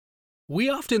We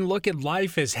often look at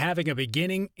life as having a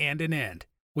beginning and an end.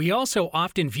 We also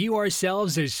often view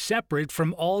ourselves as separate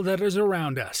from all that is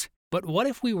around us. But what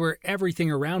if we were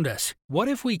everything around us? What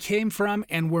if we came from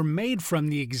and were made from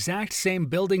the exact same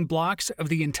building blocks of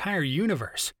the entire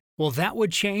universe? Well, that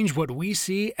would change what we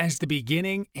see as the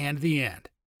beginning and the end.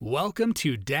 Welcome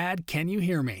to Dad, Can You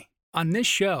Hear Me? On this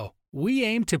show, we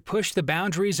aim to push the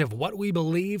boundaries of what we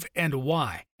believe and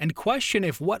why, and question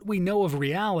if what we know of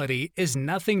reality is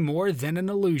nothing more than an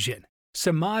illusion.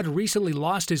 Samad recently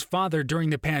lost his father during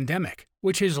the pandemic,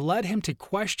 which has led him to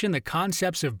question the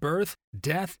concepts of birth,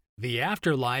 death, the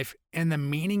afterlife, and the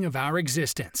meaning of our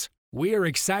existence. We are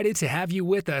excited to have you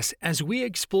with us as we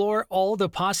explore all the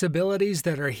possibilities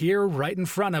that are here right in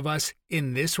front of us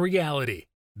in this reality.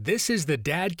 This is the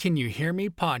Dad, Can You Hear Me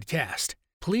podcast.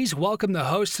 Please welcome the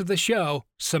hosts of the show,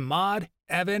 Samad,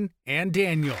 Evan, and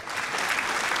Daniel.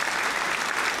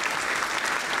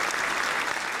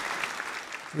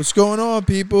 What's going on,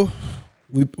 people?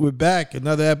 We're back.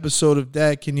 Another episode of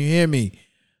Dad, Can You Hear Me?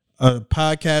 A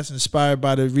podcast inspired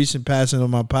by the recent passing of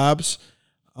my pops.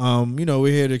 We're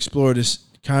here to explore this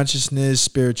consciousness,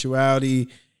 spirituality,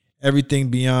 everything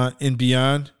beyond and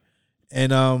beyond.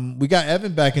 And we got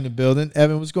Evan back in the building.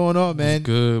 Evan, what's going on, man?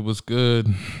 What's good?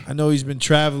 I know he's been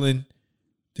traveling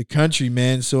the country,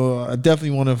 man. So I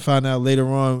definitely want to find out later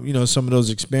on, some of those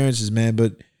experiences, man.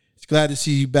 But it's glad to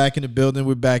see you back in the building.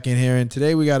 We're back in here. And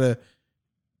today we got a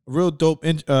real dope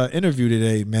interview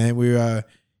today, man. We're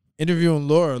interviewing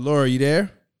Laura. Laura, you there?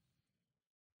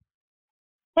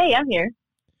 Hey, I'm here.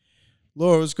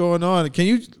 Laura, what's going on? Can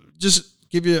you just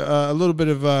give you a little bit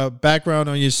of background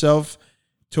on yourself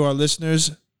to our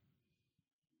listeners?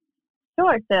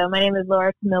 Sure. So my name is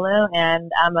Laura Camilo,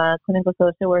 and I'm a clinical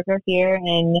social worker here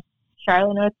in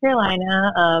Charlotte, North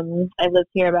Carolina. I've lived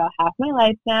here about half my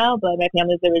life now, but my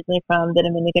family's originally from the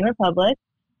Dominican Republic.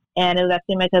 And it was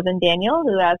actually my cousin Daniel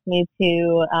who asked me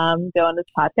to go on this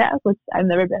podcast, which I've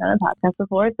never been on a podcast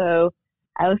before. So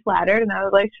I was flattered, and I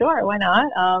was like, sure, why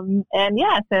not?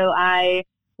 So I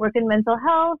work in mental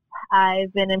health.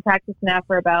 I've been in practice now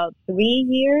for about 3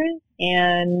 years,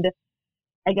 and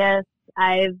I guess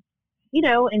I've,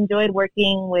 enjoyed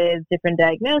working with different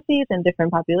diagnoses and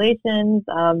different populations.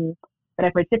 But I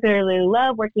particularly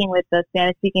love working with the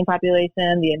Spanish-speaking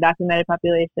population, the undocumented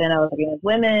population. I was working with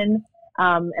women,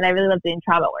 and I really love doing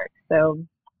trauma work. So,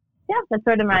 yeah, that's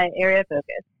sort of my area of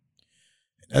focus.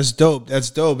 That's dope.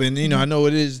 And, I know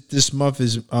this month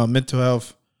is Mental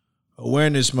Health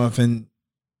Awareness Month. And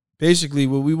basically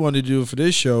what we want to do for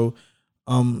this show,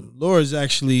 Laura is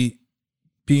actually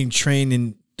being trained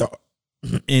in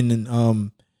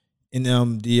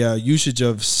the usage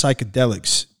of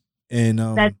psychedelics. And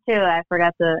that's true. I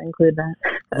forgot to include that.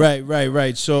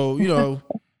 Right. So,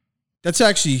 that's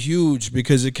actually huge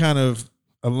because it kind of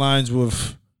aligns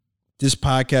with this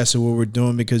podcast and what we're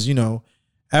doing because,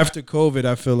 after COVID,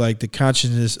 I feel like the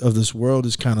consciousness of this world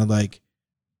is kind of like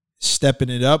stepping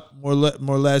it up more or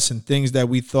less, and things that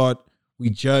we thought we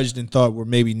judged and thought were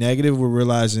maybe negative, we're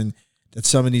realizing that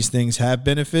some of these things have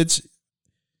benefits,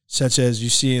 such as you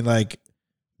see in like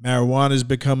marijuana is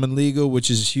becoming legal, which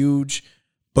is huge,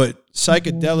 but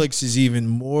psychedelics is even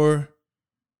more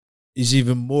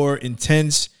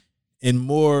intense and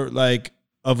more like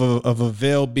of a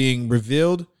veil being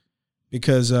revealed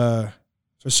because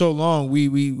for so long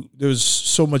there was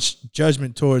so much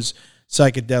judgment towards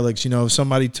psychedelics. If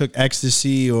somebody took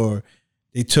ecstasy or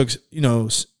they took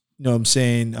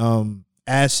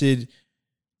acid,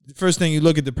 the first thing you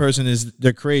look at the person is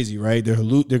they're crazy, right? They're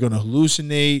going to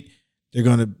hallucinate. They're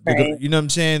going to,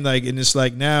 like, and it's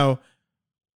like now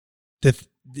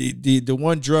the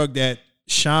one drug that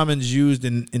shamans used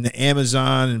in the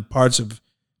Amazon and parts of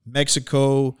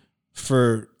Mexico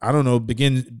for, I don't know,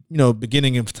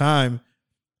 beginning of time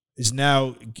is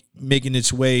now making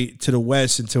its way to the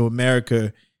West, into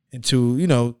America, into,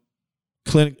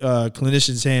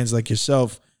 clinicians' hands like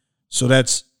yourself. So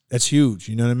that's huge.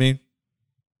 You know what I mean?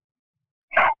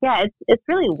 Yeah, it's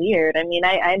really weird. I mean,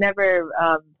 I never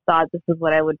thought this is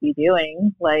what I would be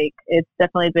doing. Like, it's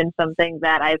definitely been something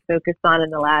that I've focused on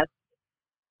in the last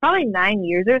probably 9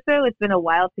 years or so. It's been a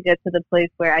while to get to the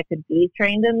place where I could be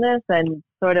trained in this and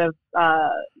sort of,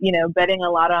 betting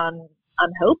a lot on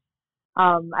hope.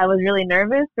 I was really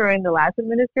nervous during the last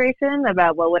administration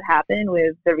about what would happen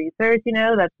with the research.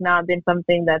 That's not been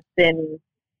something that's been,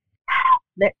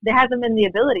 there hasn't been the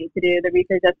ability to do the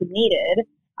research that's needed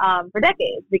for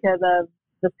decades because of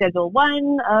the Schedule I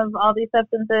of all these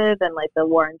substances and like the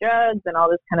war on drugs and all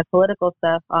this kind of political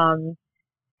stuff.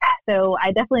 So I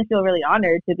definitely feel really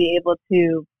honored to be able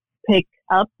to pick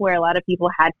up where a lot of people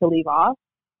had to leave off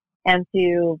and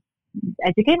to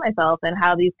educate myself and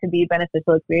how these could be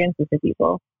beneficial experiences for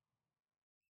people.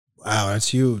 Wow, that's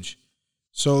huge.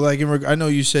 So, like, I know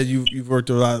you said you've worked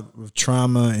a lot with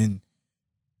trauma and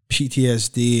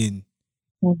PTSD, and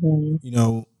you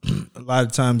know, a lot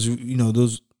of times, you know,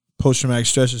 those post-traumatic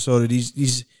stress disorder,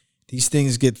 these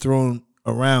things get thrown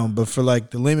around. But for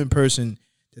like the layman person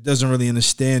that doesn't really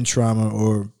understand trauma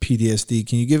or PTSD,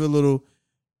 can you give a little,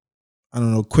 I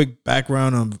don't know, quick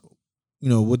background on, you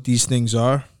know, what these things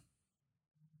are?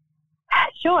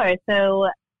 Sure. So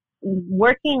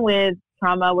working with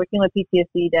trauma, working with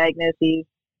PTSD diagnoses,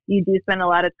 you do spend a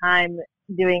lot of time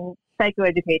doing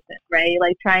psychoeducation, right?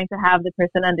 Like trying to have the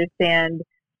person understand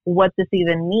what this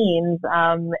even means.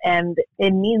 And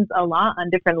it means a lot on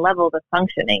different levels of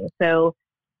functioning. So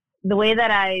the way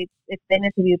that I explain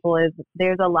it to people is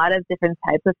there's a lot of different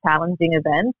types of challenging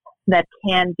events that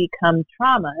can become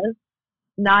traumas.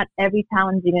 Not every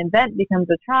challenging event becomes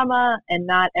a trauma, and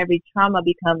not every trauma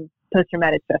becomes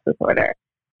post-traumatic stress disorder.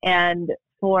 And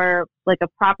for like a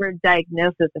proper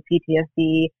diagnosis of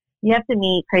PTSD, you have to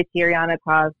meet criterion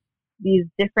across these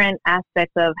different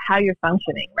aspects of how you're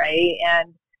functioning, right?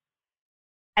 And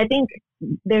I think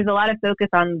there's a lot of focus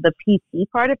on the PT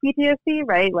part of PTSD,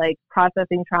 right? Like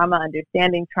processing trauma,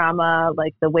 understanding trauma,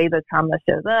 like the way the trauma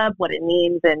shows up, what it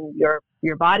means in your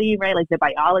body, right? Like the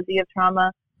biology of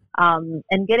trauma.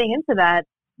 And getting into that,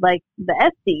 like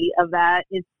the SD of that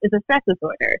is a stress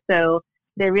disorder. So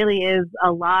there really is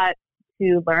a lot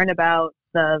to learn about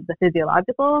the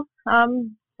physiological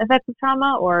effects of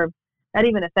trauma, or not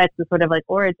even effects, is sort of like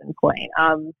origin point.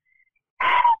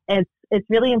 It's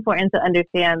really important to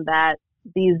understand that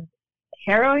these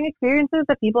harrowing experiences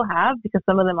that people have, because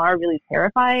some of them are really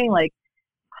terrifying, like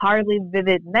hardly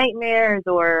vivid nightmares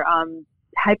or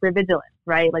hypervigilance,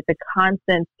 right? Like the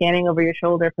constant scanning over your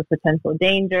shoulder for potential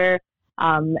danger,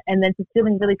 and then just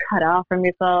feeling really cut off from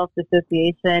yourself,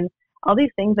 dissociation, all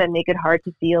these things that make it hard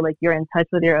to feel like you're in touch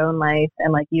with your own life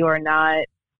and like you are not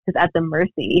just at the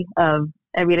mercy of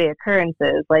everyday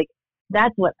occurrences. Like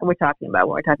that's what we're talking about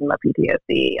when we're talking about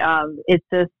PTSD. It's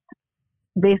just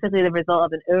basically the result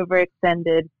of an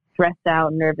overextended, stressed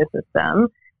out nervous system.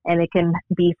 And it can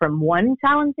be from one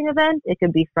challenging event. It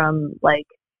could be from like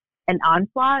an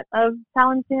onslaught of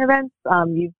challenging events.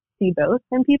 You see both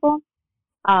in people.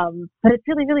 But it's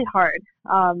really, really hard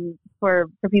for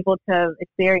people to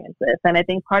experience this. And I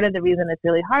think part of the reason it's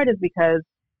really hard is because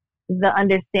the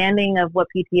understanding of what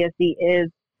PTSD is,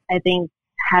 I think,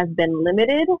 has been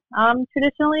limited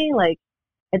traditionally. Like,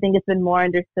 I think it's been more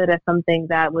understood as something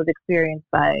that was experienced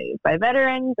by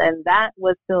veterans, and that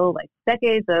was still like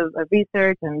decades of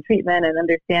research and treatment and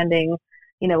understanding,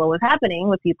 you know, what was happening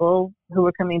with people who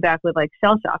were coming back with like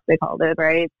shell shock, they called it,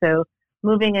 right? So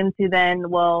moving into then,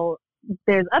 well,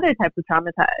 there's other types of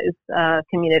traumatized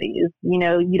communities. You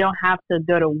know, you don't have to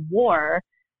go to war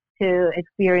to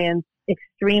experience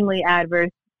extremely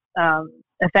adverse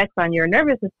effects on your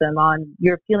nervous system, on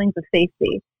your feelings of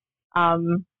safety.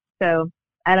 So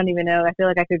I don't even know. I feel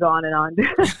like I could go on and on.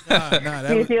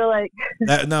 Do you feel like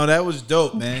that was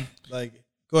dope, man? Like,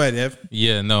 go ahead, Ev.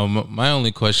 Yeah, no. My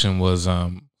only question was,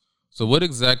 so what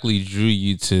exactly drew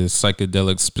you to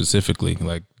psychedelics specifically?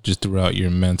 Like, just throughout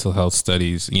your mental health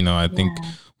studies, you know, I think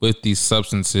with these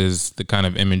substances, the kind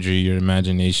of imagery your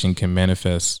imagination can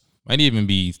manifest might even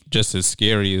be just as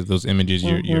scary as those images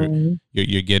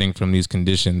you're getting from these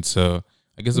conditions. So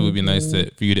I guess it would be nice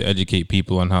for you to educate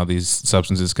people on how these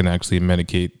substances can actually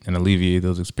medicate and alleviate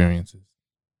those experiences.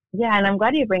 Yeah, and I'm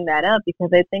glad you bring that up, because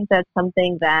I think that's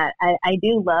something that I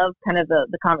do love, kind of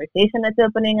the conversation that's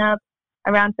opening up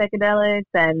around psychedelics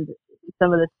and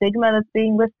some of the stigma that's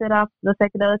being lifted off the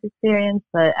psychedelic experience.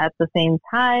 But at the same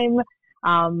time,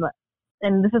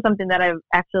 and this is something that I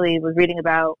actually was reading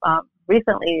about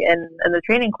recently in the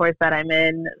training course that I'm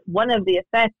in, one of the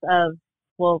effects of,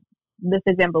 well, this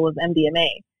example was MDMA,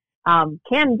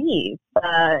 can be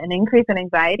an increase in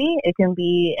anxiety. It can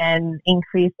be an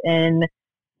increase in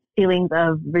feelings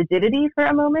of rigidity for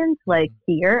a moment, like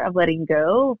fear of letting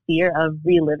go, fear of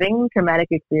reliving traumatic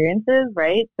experiences,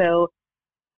 right? So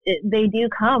they do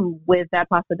come with that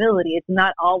possibility. It's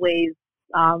not always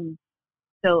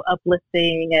so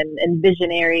uplifting and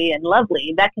visionary and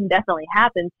lovely. That can definitely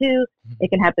happen too. It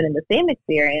can happen in the same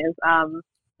experience.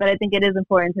 But I think it is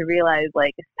important to realize,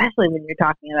 like, especially when you're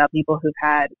talking about people who've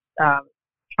had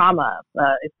trauma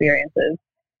experiences,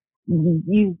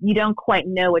 you don't quite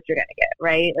know what you're going to get,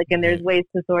 right? Like, and there's ways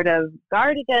to sort of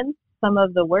guard against some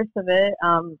of the worst of it.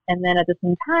 And then at the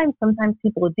same time, sometimes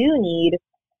people do need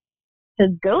to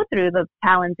go through the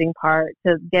challenging part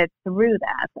to get through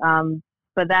that.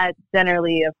 but that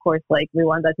generally, of course, like we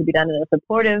want that to be done in a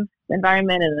supportive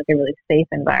environment and like a really safe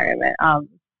environment.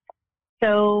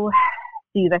 So,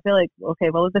 geez, I feel like, okay,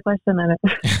 what was the question?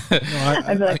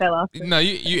 I feel like I lost it. No,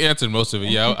 you answered most of it.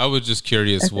 Yeah, I was just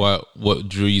curious what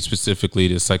drew you specifically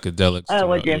to psychedelics. Oh,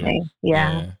 what drew me?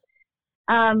 Yeah.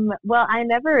 Well, I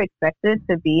never expected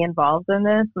to be involved in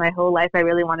this. My whole life, I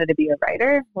really wanted to be a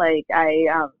writer. Like I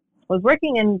was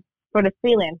working in sort of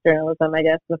freelance journalism, I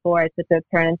guess, before I took a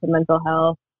turn into mental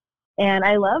health. And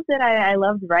I loved it. I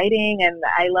loved writing, and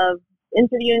I loved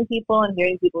interviewing people and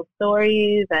hearing people's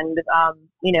stories and,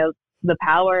 you know, the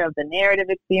power of the narrative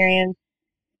experience.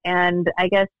 And I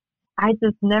guess I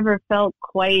just never felt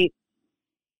quite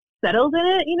settled in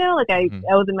it, you know, like I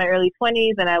was in my early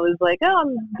 20s and I was like, oh,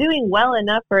 I'm doing well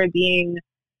enough for being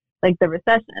like the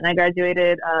recession. I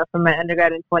graduated from my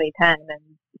undergrad in 2010, and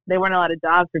there weren't a lot of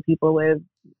jobs for people with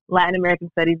Latin American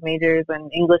studies majors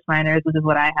and English minors, which is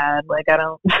what I had. Like, I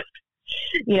don't,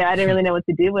 yeah, I didn't really know what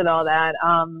to do with all that.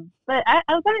 But I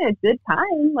was having a good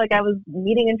time. Like, I was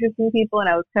meeting interesting people and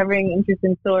I was covering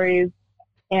interesting stories.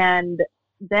 And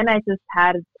then I just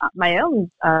had my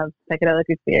own psychedelic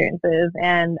experiences,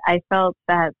 and I felt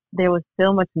that there was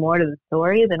so much more to the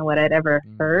story than what I'd ever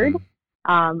heard.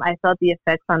 I felt the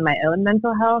effects on my own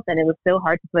mental health, and it was so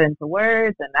hard to put into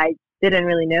words, and I didn't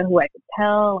really know who I could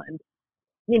tell. And,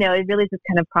 you know, it really just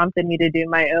kind of prompted me to do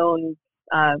my own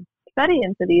study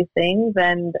into these things.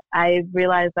 And I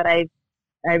realized that I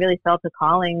really felt a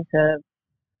calling to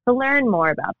learn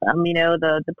more about them, you know,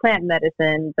 the plant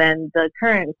medicines and the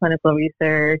current clinical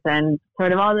research and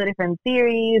sort of all the different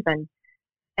theories. And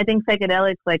I think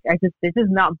psychedelics, like, they're just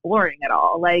not boring at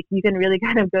all. Like, you can really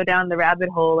kind of go down the rabbit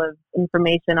hole of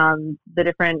information on the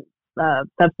different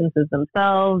substances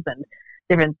themselves and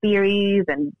different theories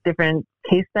and different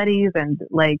case studies and,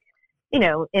 like, you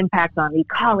know, impact on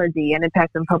ecology and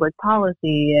impact on public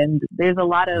policy. And there's a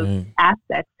lot of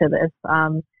aspects to this.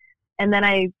 And then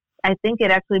I think it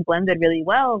actually blended really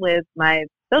well with my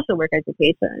social work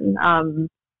education.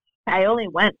 I only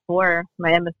went for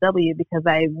my MSW because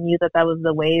I knew that was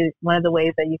one of the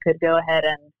ways that you could go ahead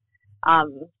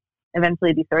and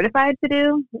eventually be certified to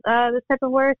do this type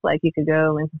of work. Like, you could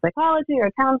go into psychology or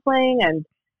counseling, and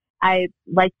I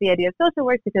liked the idea of social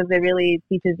work because it really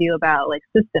teaches you about, like,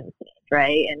 systems change,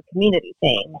 right, and community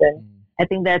change. And I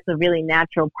think that's a really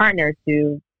natural partner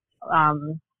to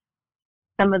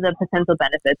some of the potential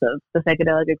benefits of the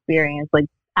psychedelic experience, like,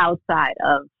 outside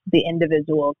of the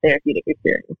individual therapeutic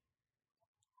experience.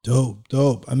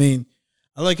 Dope. I mean,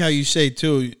 I like how you say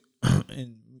too,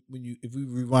 and if we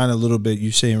rewind a little bit,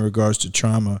 you say in regards to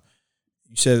trauma,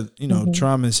 you said, you know,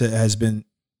 trauma has been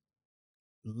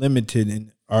limited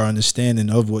in our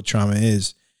understanding of what trauma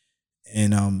is.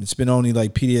 And it's been only,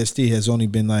 like, PTSD has only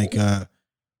been, like,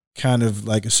 kind of,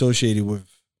 like, associated with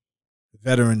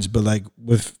veterans, but, like,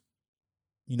 with,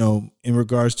 you know, in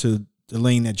regards to the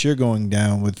lane that you're going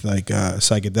down with, like,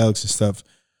 psychedelics and stuff,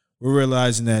 we're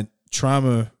realizing that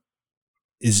trauma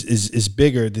is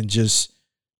bigger than just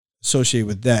associated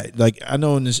with that. Like, I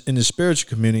know in the spiritual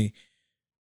community,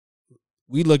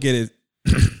 we look at it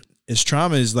as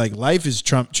trauma is like life is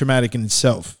traumatic in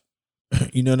itself.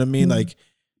 You know what I mean? Like,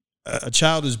 a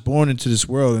child is born into this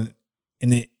world,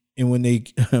 and when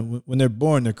they're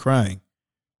born, they're crying,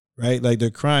 right? Like,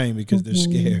 they're crying because they're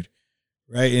scared.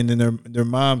 Right. And then their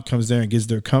mom comes there and gives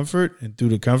their comfort. And through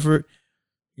the comfort,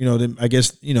 you know, then I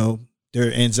guess, you know,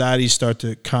 their anxieties start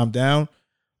to calm down.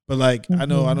 But, like, I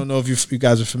don't know if you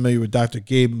guys are familiar with Dr.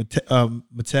 Gabe Mate,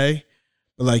 but,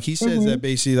 like, he says that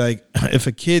basically, like, if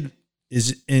a kid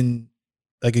is in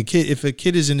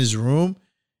his room,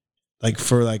 like,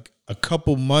 for, like, a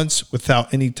couple months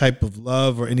without any type of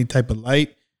love or any type of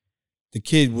light, the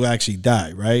kid will actually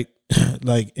die. Right.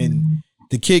 Like, and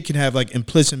the kid can have, like,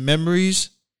 implicit memories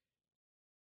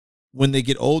when they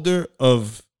get older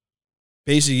of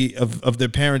basically of their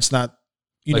parents not,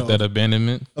 you know, that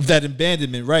abandonment. Of that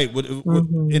abandonment, right.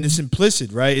 And it's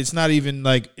implicit, right? It's not even,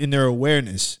 like, in their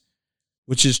awareness,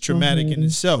 which is traumatic in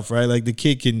itself, right? Like, the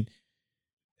kid can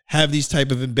have these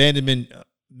type of abandonment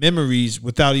memories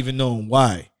without even knowing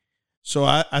why. So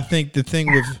I think the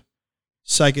thing with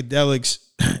psychedelics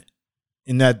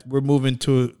in that we're moving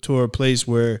to a place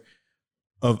where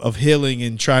of healing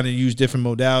and trying to use different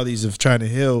modalities of trying to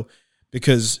heal,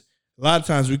 because a lot of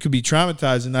times we could be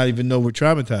traumatized and not even know we're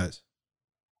traumatized.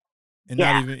 And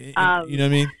not even, you know what I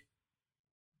mean?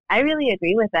 I really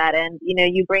agree with that. And, you know,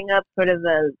 you bring up sort of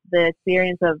the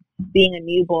experience of being a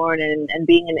newborn and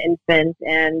being an infant.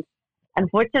 And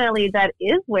unfortunately, that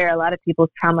is where a lot of people's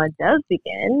trauma does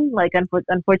begin. Like,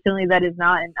 unfortunately, that is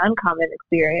not an uncommon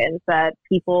experience that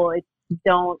people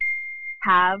don't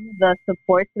have the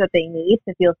support that they need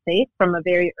to feel safe from a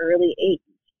very early age.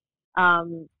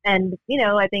 And,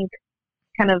 I think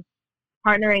kind of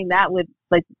partnering that with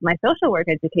like my social work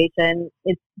education,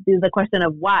 it's the question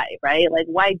of why, right? Like,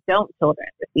 why don't children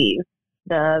receive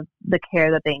the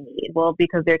care that they need? Well,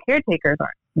 because their caretakers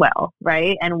aren't well,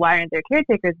 right? And why aren't their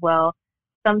caretakers well?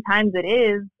 Sometimes it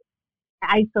is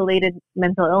isolated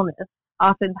mental illness.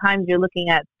 Oftentimes you're looking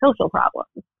at social problems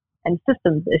and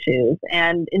systems issues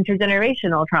and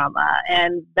intergenerational trauma,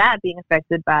 and that being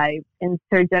affected by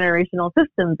intergenerational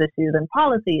systems issues and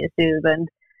policy issues. And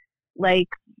like,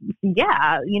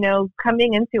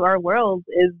 coming into our world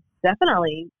is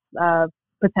definitely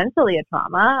potentially a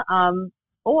trauma,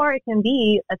 or it can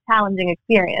be a challenging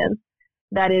experience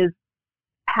that is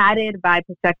padded by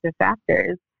protective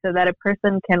factors so that a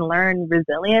person can learn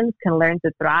resilience, can learn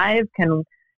to thrive, can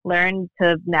learn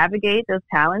to navigate those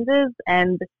challenges.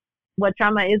 And what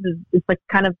trauma is it's like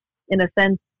kind of, in a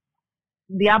sense,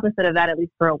 the opposite of that, at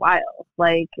least for a while.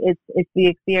 Like it's the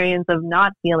experience of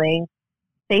not feeling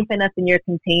safe enough in your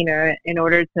container in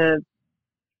order to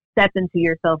step into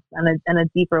yourself in a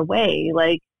deeper way.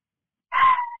 Like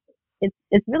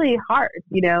it's really hard,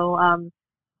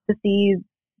 to see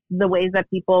the ways that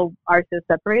people are so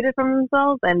separated from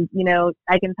themselves. And,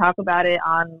 I can talk about it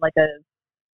on like a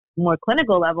more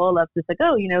clinical level of just like,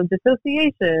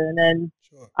 dissociation and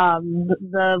Sure.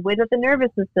 The way that the nervous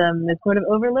system is sort of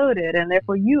overloaded, and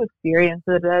therefore you experience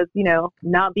it as,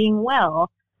 not being well.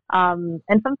 And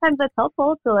sometimes that's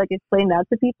helpful to like explain that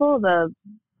to people, the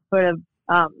sort of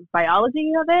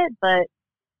biology of it, but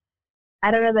I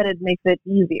don't know that it makes it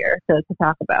easier to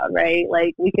talk about, right?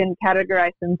 Like we can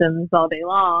categorize symptoms all day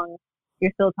long.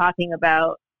 You're still talking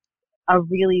about a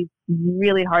really,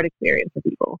 really hard experience for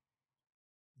people.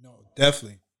 No,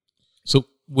 definitely. So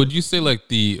would you say like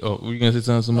were you going to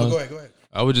say something? No, go ahead.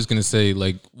 I was just going to say,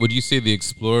 like, would you say the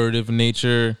explorative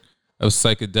nature of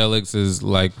psychedelics is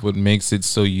like what makes it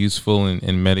so useful in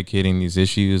medicating these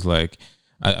issues? Like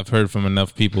I've heard from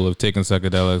enough people who have taken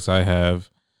psychedelics, I have,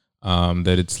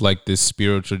 that it's like this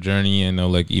spiritual journey, and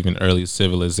like even early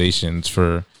civilizations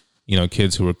for,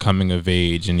 kids who were coming of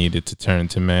age and needed to turn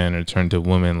to men or turn to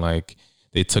women, like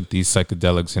they took these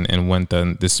psychedelics and went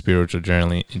on this spiritual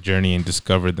journey and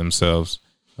discovered themselves.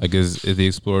 Like is the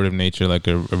explorative nature like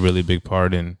a really big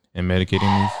part in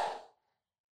medicating these?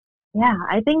 Yeah,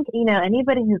 I think,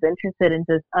 anybody who's interested in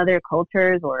just other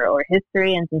cultures or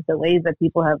history and just the ways that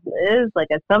people have lived, like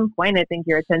at some point, I think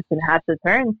your attention has to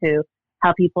turn to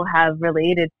how people have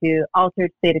related to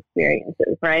altered state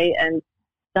experiences, right? And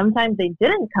sometimes they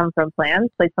didn't come from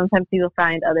plants. Like sometimes people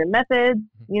find other methods,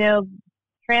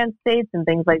 trance states and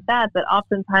things like that, but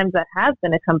oftentimes that has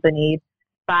been accompanied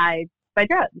by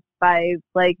drugs, by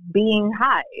like being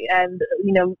high. And,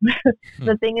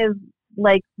 the thing is,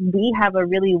 like, we have a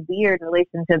really weird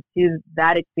relationship to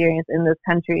that experience in this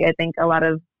country. I think a lot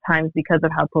of times because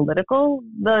of how political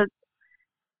the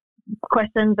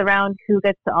questions around who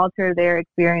gets to alter their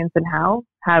experience and how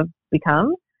have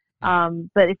become.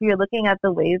 But if you're looking at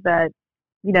the ways that,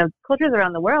 cultures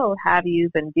around the world have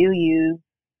used and do use,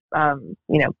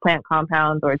 plant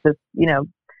compounds, or just,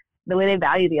 the way they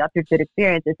value the altered state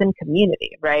experience, it's in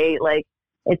community, right? Like,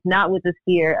 it's not with the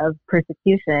fear of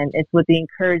persecution. It's with the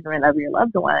encouragement of your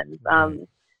loved ones.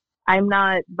 I'm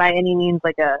not by any means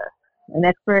like an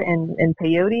expert in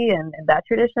peyote and that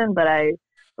tradition, but I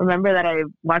remember that I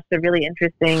watched a really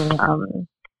interesting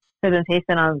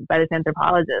presentation by this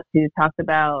anthropologist who talked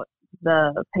about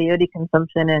the peyote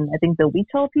consumption in, I think, the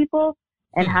Huichol people,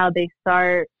 and how they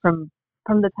start from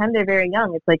the time they're very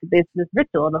young. It's like this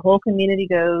ritual. The whole community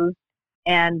goes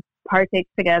and partakes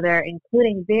together,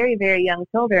 including very, very young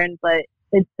children, but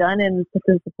it's done in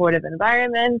such a supportive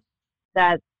environment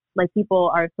that like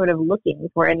people are sort of looking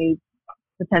for any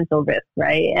potential risk,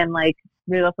 right? And like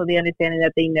there's also the understanding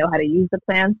that they know how to use the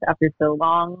plants after so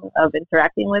long of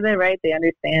interacting with it, right? They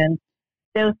understand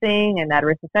dosing and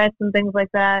adverse effects and things like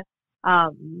that.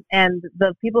 And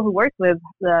the people who worked with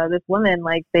this woman,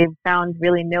 like they've found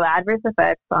really no adverse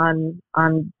effects on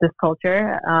this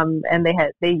culture. And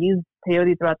they used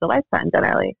peyote throughout the lifetime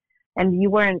generally. And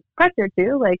you weren't pressured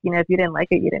to, like, if you didn't like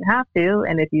it, you didn't have to.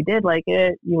 And if you did like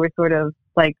it, you were sort of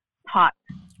like taught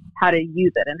how to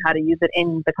use it and how to use it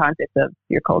in the context of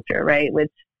your culture, right?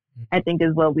 Which I think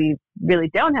is what we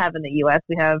really don't have in the U.S.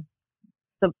 We have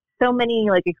so many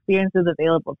like experiences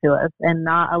available to us and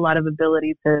not a lot of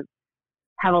ability to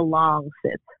have a long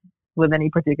sit with any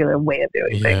particular way of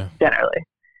doing things generally.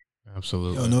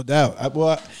 Absolutely. No doubt.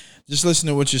 Just listen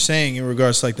to what you're saying in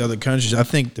regards to like the other countries. I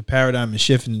think the paradigm is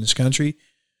shifting in this country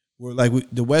where like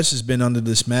the West has been under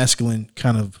this masculine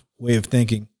kind of way of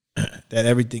thinking that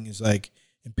everything is like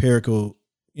empirical,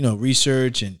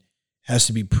 research, and has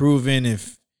to be proven.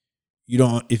 If you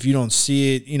don't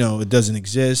see it, it doesn't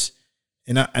exist.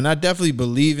 And I definitely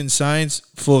believe in science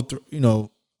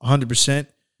 100%.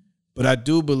 But I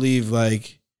do believe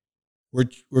like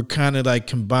we're kind of like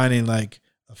combining like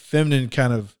a feminine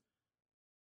kind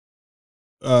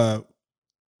of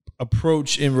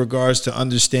approach in regards to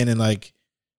understanding like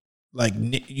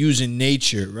using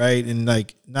nature, right? And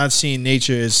like not seeing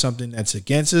nature as something that's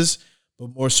against us, but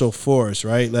more so for us,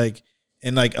 right? Like,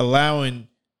 and like allowing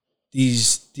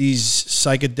these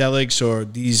psychedelics or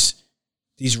these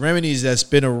remedies that's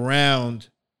been around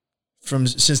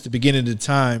since the beginning of the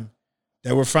time,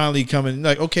 that we're finally coming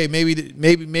like, okay,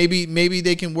 maybe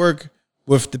they can work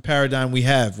with the paradigm we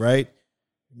have, right?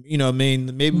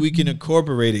 Maybe we can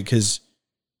incorporate it, because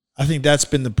I think that's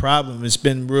been the problem. It's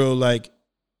been real, like,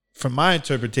 from my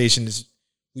interpretation, is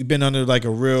we've been under like a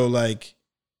real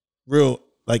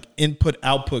input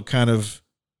output kind of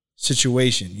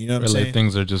situation. You know what I'm saying? Like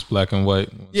things are just black and white.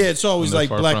 Yeah, it's always like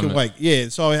black and white. Yeah,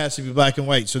 it's always has to be black and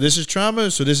white. So this is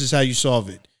trauma, so this is how you solve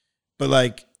it. But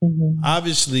like,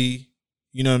 obviously,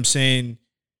 you know what I'm saying?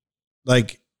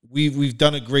 Like we've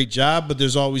done a great job, but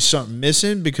there's always something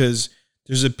missing, because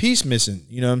there's a piece missing.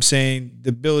 You know what I'm saying? The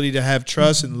ability to have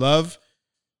trust and love.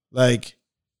 Like,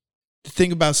 the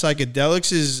thing about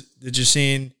psychedelics is that you're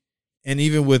seeing, and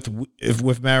even with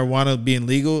marijuana being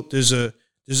legal, there's a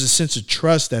sense of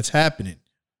trust that's happening,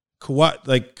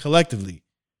 like collectively.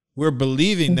 We're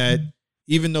believing that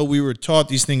even though we were taught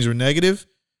these things were negative,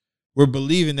 we're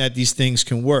believing that these things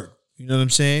can work. You know what I'm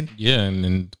saying? Yeah,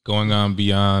 and going on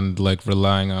beyond like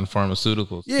relying on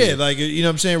pharmaceuticals. Yeah, like, you know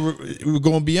what I'm saying? We're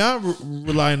going beyond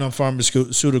relying on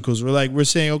pharmaceuticals. We're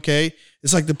saying, okay,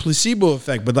 it's like the placebo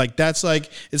effect, but like that's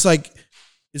like it's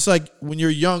like when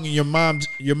you're young and your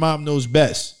mom knows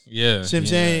best. Yeah. See what I'm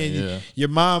saying? Yeah. Your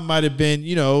mom might have been,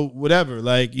 whatever,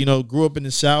 like, grew up in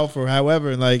the South or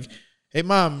however, and like, hey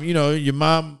mom, your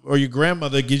mom or your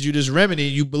grandmother gives you this remedy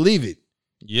and you believe it.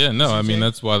 Yeah, no, I mean,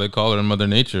 that's why they call her Mother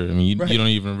Nature. I mean, you don't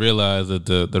even realize that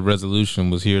the resolution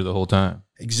was here the whole time.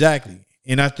 Exactly.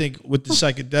 And I think with the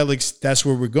psychedelics, that's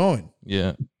where we're going.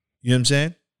 Yeah. You know what I'm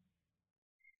saying?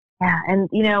 Yeah. And,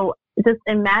 just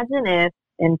imagine if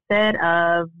instead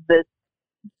of this,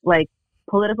 like,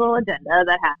 political agenda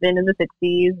that happened in the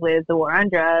 60s with the war on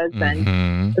drugs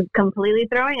and completely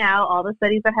throwing out all the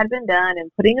studies that had been done and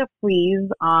putting a freeze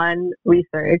on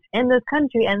research in this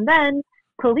country, and then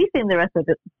policing the rest of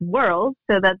the world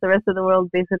so that the rest of the world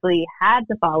basically had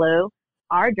to follow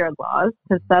our drug laws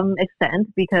to some extent,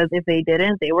 because if they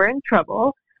didn't, they were in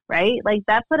trouble, right? Like,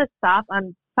 that put a stop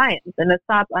on science and a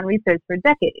stop on research for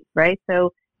decades, right?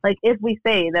 So, like, if we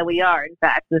say that we are, in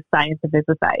fact, this scientific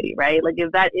society, right? Like,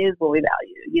 if that is what we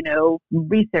value,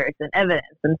 research and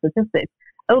evidence and statistics,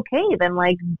 okay, then,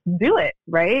 like, do it,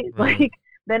 right? Like,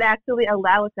 then actually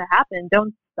allow it to happen.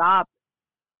 Don't stop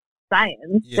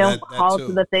science. Don't halt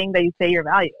to the thing that you say you're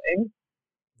valuing.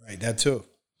 Right, that too.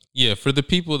 Yeah, for the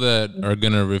people that are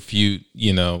going to refute,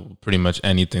 pretty much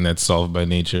anything that's solved by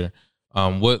nature,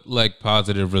 what like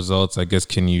positive results, I guess,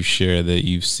 can you share that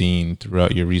you've seen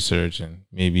throughout your research and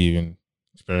maybe even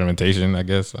experimentation, I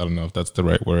guess? I don't know if that's the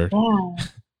right word.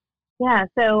 Yeah.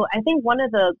 So I think one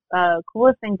of the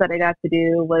coolest things that I got to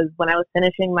do was when I was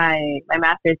finishing my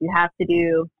master's, you have to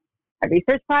do a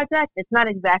research project. It's not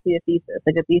exactly a thesis.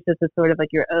 Like, a thesis is sort of like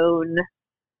your own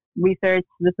research.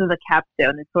 This is a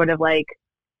capstone. It's sort of like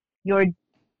you're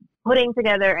putting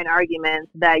together an argument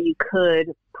that you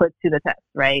could put to the test,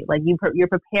 right? Like, you're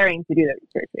preparing to do the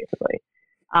research, basically.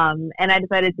 And I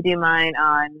decided to do mine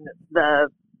on the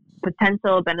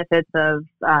potential benefits of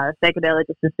psychedelic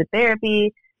assisted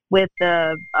therapy with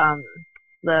the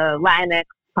Latinx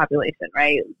population,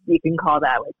 right? You can call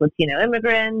that like Latino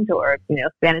immigrant or,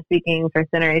 Spanish speaking,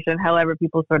 first generation, however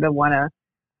people sort of want to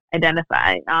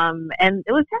identify. And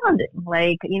it was challenging.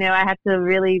 Like, I had to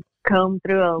really comb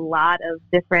through a lot of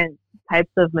different types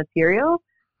of material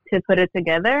to put it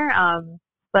together.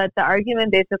 But the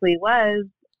argument basically was,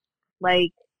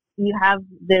 like, you have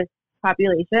this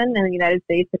population in the United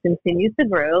States that continues to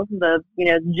grow, the,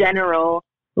 general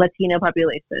Latino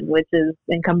population, which is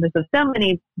encompassed of so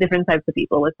many different types of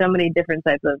people with so many different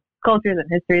types of cultures and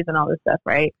histories and all this stuff,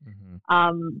 right?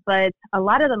 But a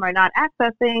lot of them are not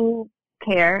accessing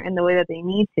care in the way that they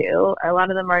need to. A lot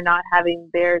of them are not having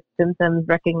their symptoms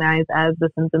recognized as the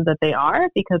symptoms that they are,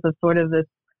 because of sort of this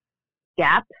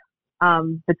gap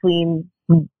between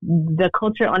the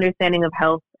cultural understanding of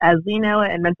health as we know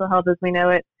it and mental health as we know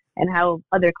it, and how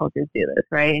other cultures do this,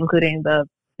 right? Including the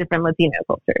different Latino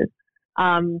cultures.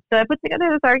 So I put together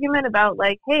this argument about,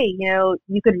 like, hey,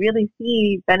 you could really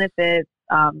see benefits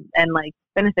and like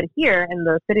benefit here in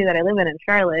the city that I live in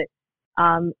Charlotte,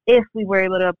 if we were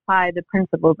able to apply the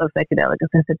principles of psychedelic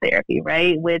assisted therapy,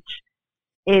 right? Which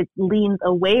it leans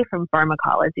away from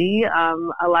pharmacology.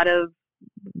 A lot of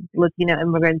Latino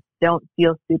immigrants don't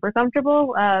feel super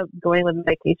comfortable going with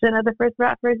medication as a first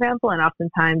route, for example, and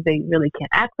oftentimes they really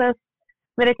can't access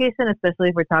medication, especially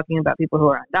if we're talking about people who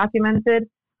are undocumented.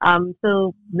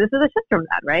 So this is a shift from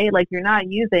that, right? Like you're not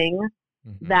using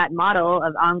that model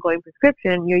of ongoing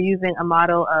prescription. You're using a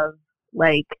model of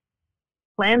like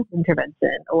plant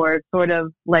intervention or sort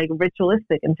of like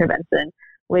ritualistic intervention,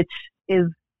 which is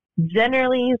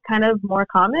generally kind of more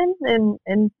common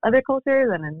in other cultures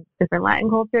and in different Latin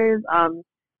cultures.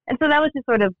 And so that was just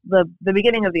sort of the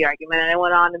beginning of the argument. And I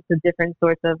went on into different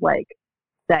sorts of like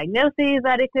diagnoses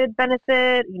that it could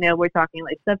benefit. You know, we're talking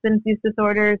like substance use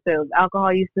disorder, so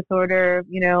alcohol use disorder,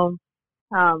 you know,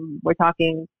 we're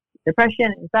talking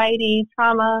depression, anxiety,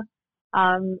 trauma.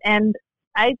 And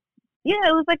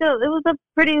it was a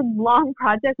pretty long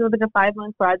project. It was like a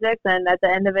 5-month project. And at the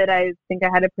end of it, I think I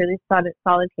had a pretty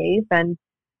solid case. And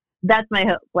that's my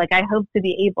hope. Like, I hope to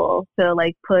be able to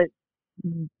like put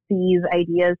these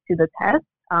ideas to the test.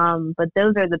 But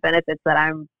those are the benefits that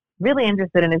I'm really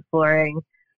interested in exploring.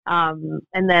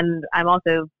 And then I'm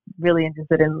also really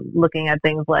interested in looking at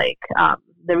things like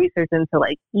the research into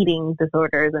like eating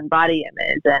disorders and body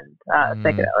image and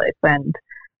psychedelics and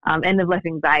end of life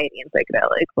anxiety and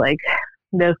psychedelics. Like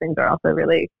those things are also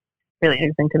really, really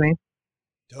interesting to me.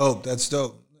 Dope. That's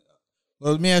dope.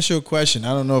 Well, let me ask you a question.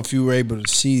 I don't know if you were able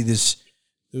to see this.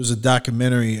 There was a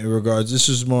documentary in regards. This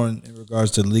was more in regards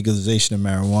to the legalization of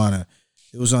marijuana.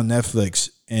 It was on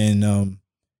Netflix, and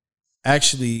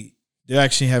actually, they're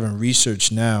actually having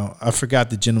research now. I forgot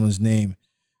the gentleman's name,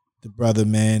 the brother,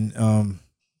 man.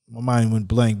 My mind went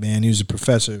blank, man. He was a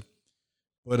professor,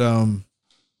 but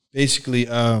basically,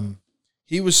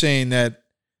 he was saying that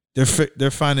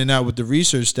they're finding out with the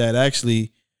research that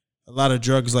actually a lot of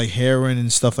drugs like heroin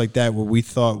and stuff like that, where we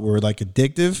thought were like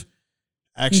addictive,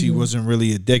 actually wasn't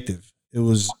really addictive. It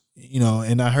was, you know,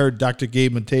 and I heard Dr.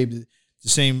 Gabe Matabe, the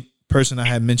same person I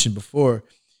had mentioned before.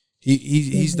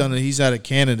 He's done it. He's out of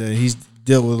Canada. He's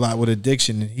dealt with a lot with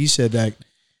addiction, and he said that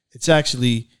it's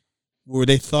actually where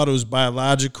they thought it was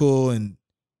biological and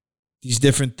these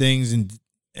different things, and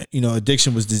you know,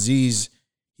 addiction was disease.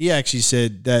 He actually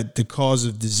said that the cause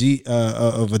of disease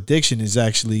of addiction is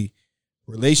actually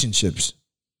relationships.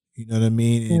 You know what I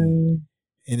mean?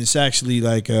 And it's actually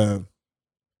like a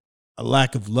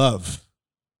lack of love.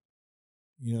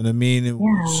 You know what I mean?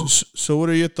 Yeah. So what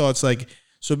are your thoughts? Like,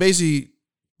 so basically,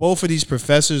 both of these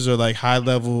professors are like high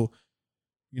level,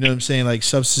 you know what I'm saying, like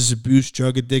substance abuse,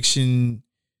 drug addiction.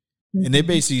 And they're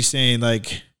basically saying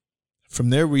like from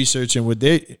their research and what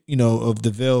they, you know, of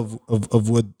the veil of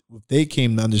what they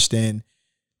came to understand,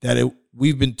 that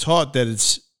we've been taught that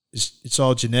it's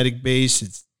all genetic based,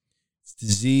 it's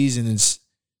disease, and it's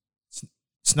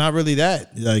not really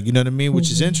that, like, you know what I mean?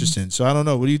 Which is interesting. So I don't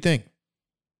know. What do you think?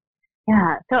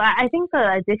 Yeah, so I think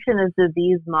the addiction as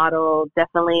disease model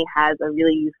definitely has a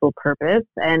really useful purpose.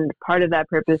 And part of that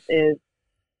purpose is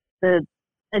the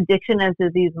addiction as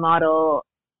disease model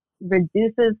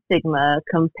reduces stigma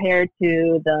compared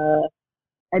to the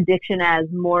addiction as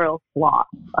moral flaw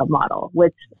model,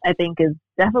 which I think is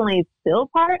definitely still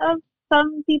part of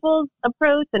some people's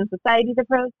approach and society's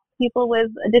approach to people with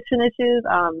addiction issues.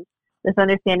 This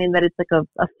understanding that it's like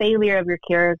a failure of your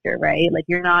character, right? Like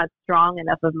you're not strong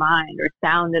enough of mind or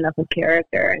sound enough of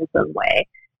character in some way.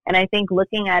 And I think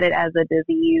looking at it as a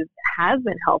disease has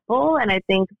been helpful. And I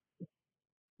think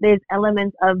there's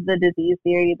elements of the disease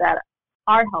theory that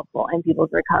are helpful in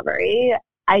people's recovery.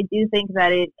 I do think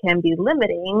that it can be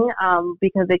limiting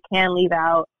because it can leave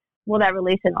out, well, that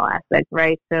relational aspect,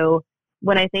 right? So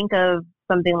when I think of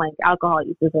something like alcohol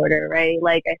use disorder, right?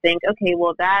 Like I think, okay,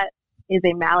 well, that is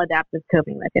a maladaptive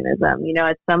coping mechanism. You know,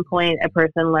 at some point, a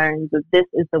person learns that this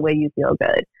is the way you feel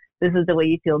good. This is the way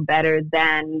you feel better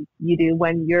than you do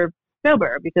when you're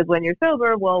sober. Because when you're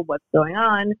sober, well, what's going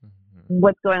on?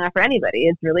 What's going on for anybody?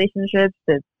 It's relationships,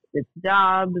 it's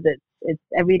jobs, it's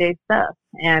everyday stuff.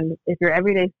 And if your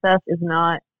everyday stuff is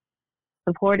not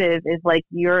supportive, if like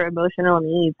your emotional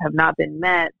needs have not been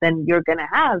met, then you're going to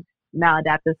have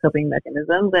maladaptive coping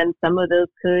mechanisms. And some of those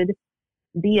could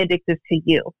be addictive to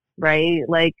you. Right?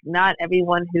 Like not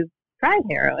everyone who's tried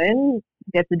heroin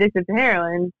gets addicted to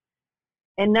heroin.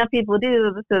 Enough people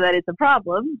do so that it's a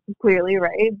problem, clearly,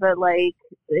 right? But like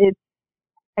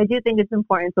I do think it's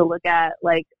important to look at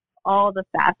like all the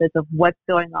facets of what's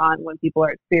going on when people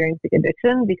are experiencing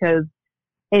addiction, because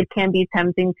it can be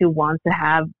tempting to want to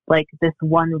have like this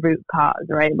one root cause,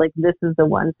 right? Like this is the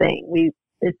one thing.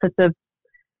 It's such a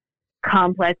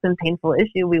complex and painful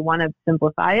issue. We want to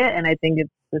simplify it, and I think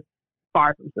it's just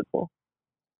far from simple.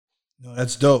 No,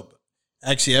 that's dope.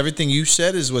 Actually, everything you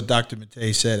said is what Dr.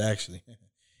 Matei said, actually.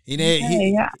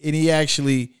 He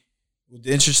actually,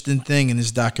 the interesting thing in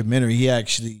this documentary, he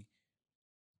actually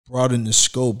brought in the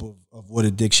scope of what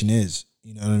addiction is.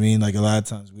 You know what I mean? Like a lot of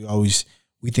times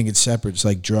we think it's separate. It's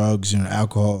like drugs and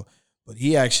alcohol. But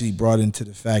he actually brought into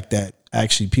the fact that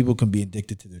actually people can be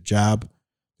addicted to their job.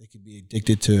 They can be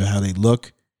addicted to how they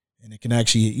look. And it can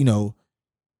actually, you know,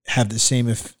 have the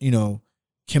same, you know,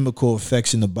 chemical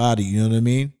effects in the body. You know what I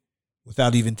mean?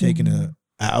 Without even taking a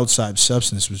outside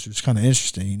substance, which was kind of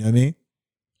interesting. You know what I mean?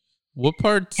 What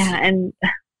parts? Yeah, and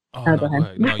go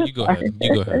ahead. No, you go ahead.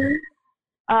 You go ahead.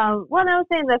 Well, I was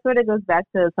saying that sort of goes back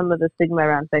to some of the stigma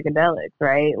around psychedelics,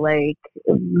 right? Like,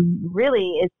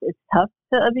 really, it's tough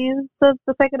to abuse the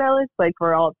psychedelics, like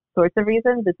for all sorts of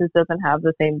reasons. It just doesn't have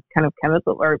the same kind of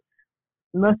chemical, or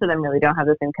most of them really don't have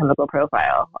the same chemical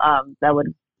profile.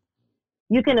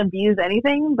 You can abuse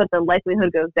anything, but the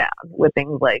likelihood goes down with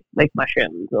things like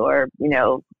mushrooms or, you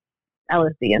know,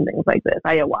 LSD and things like this,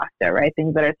 ayahuasca, right?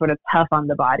 Things that are sort of tough on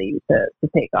the body to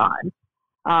take on.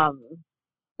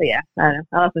 But yeah, I don't know.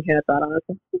 I lost my train of thought on this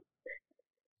one.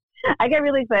 I get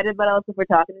really excited about all the stuff we're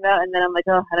talking about, and then I'm like,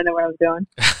 oh, I don't know where I was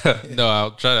going. No,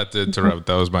 I'll try not to interrupt.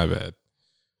 That was my bad.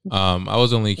 I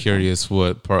was only curious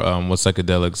what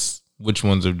psychedelics, which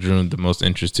ones have drawn the most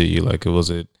interest to you? Like, I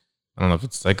don't know if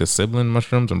it's like a sibling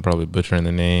mushrooms. I'm probably butchering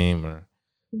the name, or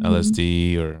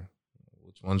LSD, or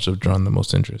which ones have drawn the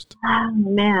most interest? Oh,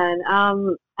 man.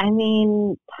 I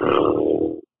mean,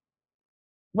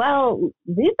 well,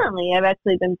 recently I've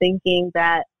actually been thinking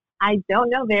that I don't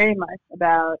know very much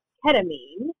about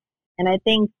ketamine. And I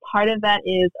think part of that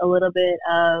is a little bit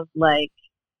of like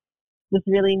this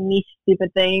really niche,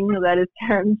 stupid thing that is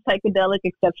termed psychedelic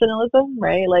exceptionalism,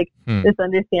 right? Like this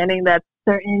understanding that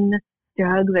certain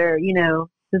drugs are, you know,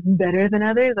 just better than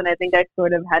others. And I think I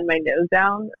sort of had my nose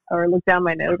down, or looked down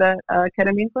my nose at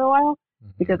ketamine for a while,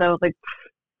 because I was like,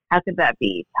 how could that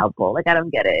be helpful? Like, I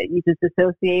don't get it. You just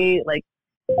dissociate, like,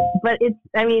 but it's,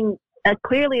 I mean,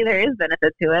 clearly there is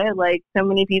benefit to it. Like, so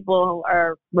many people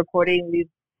are reporting these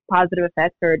positive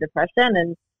effects for depression.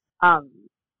 And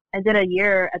I did a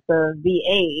year at the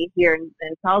VA here in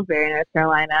Salisbury, North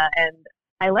Carolina, and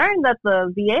I learned that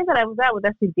the VA that I was at was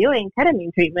actually doing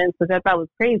ketamine treatments, which I thought was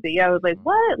crazy. I was like,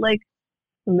 what? Like,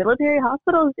 the military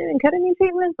hospital is doing ketamine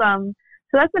treatments?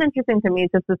 So that's been interesting to me,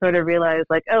 just to sort of realize,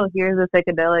 like, oh, here's a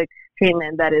psychedelic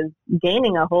treatment that is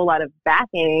gaining a whole lot of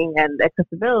backing and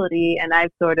accessibility, and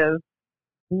I've sort of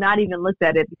not even looked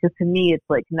at it, because to me it's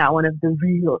like not one of the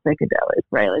real psychedelics,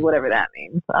 right? Like, whatever that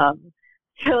means.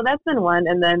 So that's been one.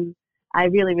 And then I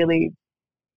really, really,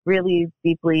 really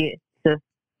deeply just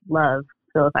love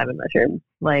psilocybin mushrooms.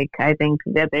 Like, I think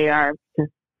that they are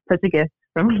just such a gift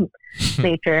from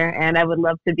nature, and I would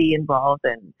love to be involved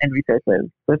in research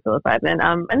with psilocybin.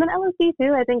 And then LSD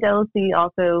too. I think LSD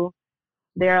also,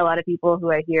 there are a lot of people who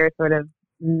I hear sort of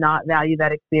not value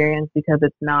that experience because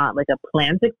it's not like a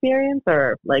plant experience,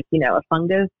 or like, you know, a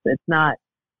fungus. It's not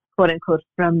quote unquote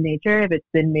from nature if it's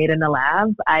been made in a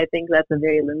lab. I think that's a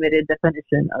very limited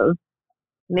definition of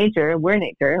nature. We're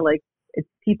nature. Like, it's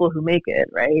people who make it,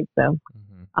 right? So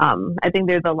I think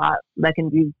there's a lot that can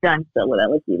be done still with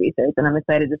LSD research, and I'm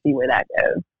excited to see where that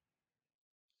goes.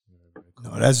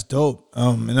 No, that's dope.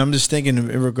 And I'm just thinking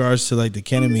in regards to like the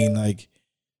ketamine, like,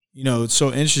 you know, it's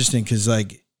so interesting because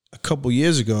like a couple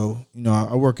years ago, you know,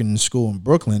 I work in school in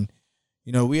Brooklyn.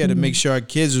 You know, we had to make sure our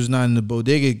kids was not in the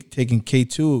bodega taking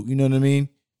K2, you know what I mean?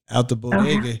 Out the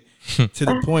bodega to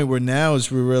the point where now is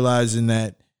we're realizing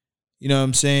that, you know what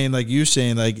I'm saying? Like you're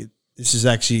saying, like, this is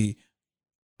actually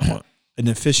an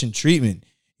efficient treatment.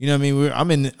 You know what I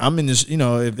mean? I'm in this, you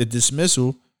know, if a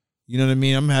dismissal, you know what I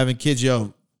mean? I'm having kids,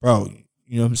 yo, bro,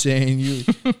 you know what I'm saying?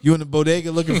 You in the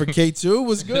bodega looking for K2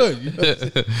 was good. You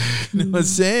know what I'm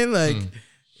saying? Like,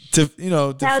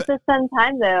 now at the same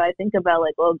time though, I think about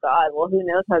like, oh God, well, who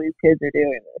knows how these kids are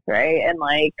doing this, right? And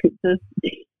like, just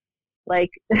like,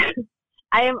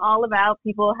 I am all about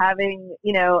people having,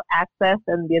 you know, access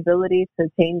and the ability to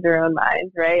change their own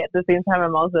minds, right? At the same time,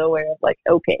 I'm also aware of like,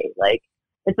 okay, like,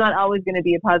 it's not always going to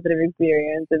be a positive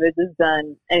experience if it's just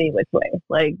done any which way.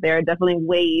 Like, there are definitely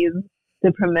ways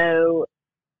to promote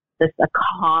just a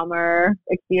calmer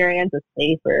experience, a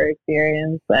safer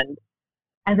experience. And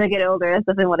as I get older, that's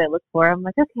definitely what I look for. I'm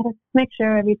like, okay, let's make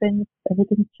sure everything's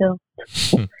chill,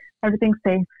 everyth's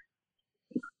safe.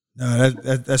 No,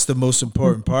 that's the most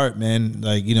important part, man.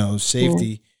 Like, you know,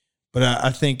 safety. But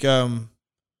I think so.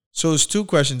 There's two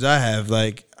questions I have.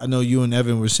 Like, I know you and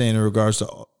Evan were saying in regards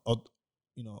to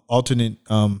alternate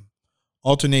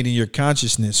alternating your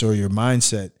consciousness or your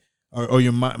mindset or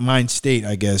your mind state,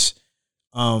 I guess.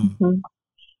 From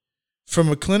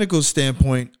a clinical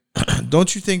standpoint,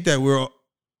 don't you think that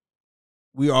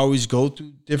we always go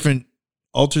through different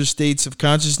altered states of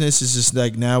consciousness? It's just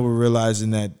like now we're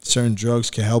realizing that certain drugs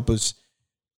can help us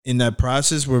in that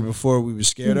process where before we were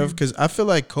scared of. Because I feel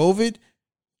like COVID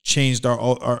changed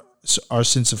our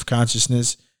sense of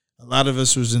consciousness. A lot of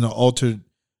us was in an altered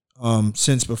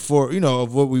sense before,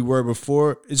 of what we were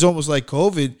before. It's almost like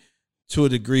COVID to a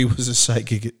degree was a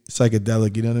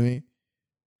psychedelic. You know what I mean?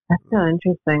 That's so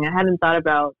interesting. I hadn't thought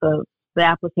about the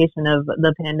application of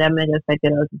the pandemic as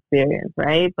psychedelic experience,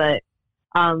 right? But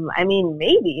I mean,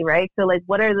 maybe, right? So like,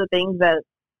 what are the things that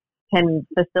can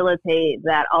facilitate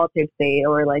that altered state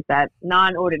or like that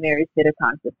non-ordinary state of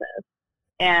consciousness?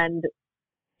 And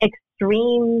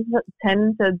extremes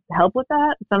tend to help with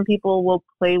that. Some people will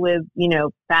play with,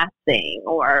 fasting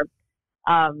or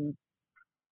sort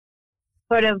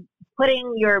of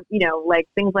putting your, like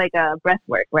things like breath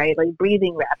work, right? Like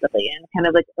breathing rapidly and kind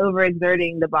of like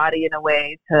overexerting the body in a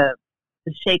way to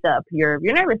shake up your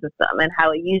nervous system and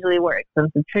how it usually works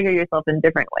and to trigger yourself in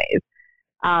different ways.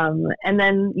 And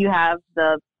then you have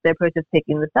the approach of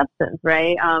taking the substance,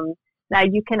 right? Now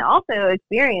you can also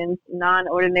experience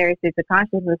non-ordinary states of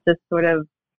consciousness just sort of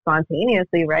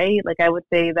spontaneously, right? Like I would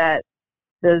say that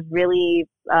those really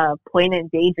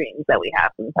poignant daydreams that we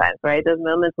have sometimes, right? Those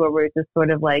moments where we're just sort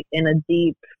of like in a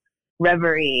deep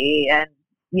reverie and,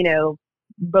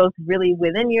 both really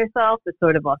within yourself, but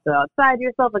sort of also outside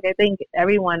yourself. Like I think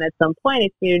everyone at some point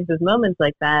experiences moments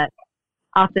like that.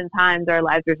 Oftentimes our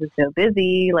lives are just so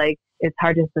busy, like it's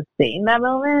hard to sustain that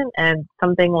moment. And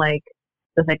something like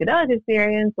the psychedelic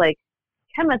experience, like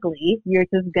chemically, you're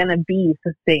just going to be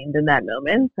sustained in that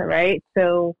moment, right?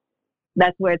 So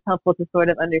that's where it's helpful to sort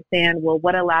of understand, well,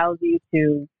 what allows you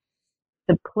to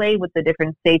play with the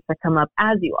different states that come up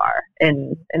as you are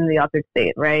in the altered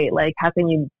state, right? Like how can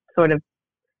you sort of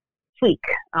tweak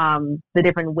the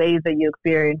different ways that you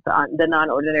experience on the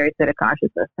non-ordinary state of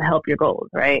consciousness to help your goals,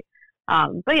 right?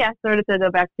 But yeah, sort of to go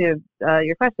back to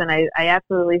your question, I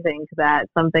absolutely think that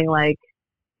something like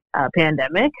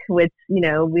pandemic, which,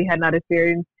 we had not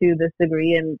experienced to this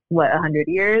degree in 100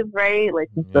 years, right? Like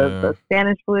since the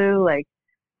Spanish flu, like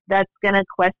that's going to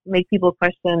make people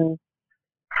question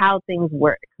how things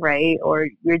work, right? Or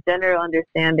your general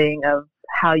understanding of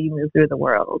how you move through the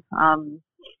world.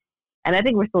 And I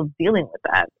think we're still dealing with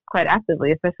that quite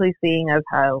actively, especially seeing as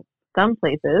how some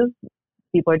places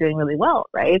people are doing really well,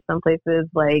 right? Some places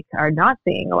like are not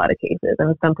seeing a lot of cases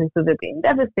and some places are being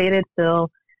devastated still.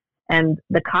 And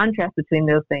the contrast between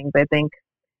those things, I think,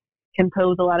 can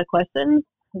pose a lot of questions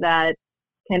that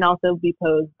can also be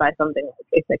posed by something like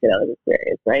a psychedelic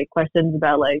experience, right? Questions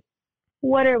about like,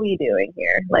 what are we doing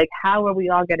here? Like, how are we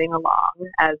all getting along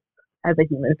as a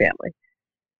human family?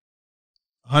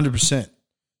 100%.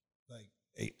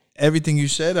 Like everything you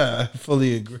said, I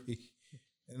fully agree.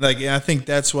 Like, and I think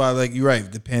that's why, like, you're right.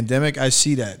 The pandemic, I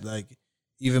see that. Like,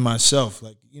 even myself,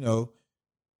 like,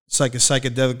 it's like a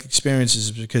psychedelic experience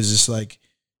is because it's like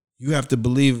you have to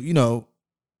believe,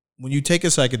 when you take a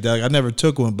psychedelic, I never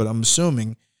took one, but I'm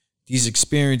assuming these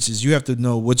experiences, you have to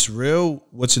know what's real,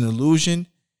 what's an illusion,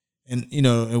 and,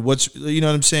 and what's, what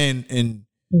I'm saying? And,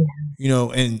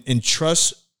 and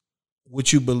trust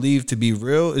what you believe to be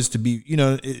real is to be,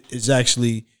 is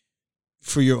actually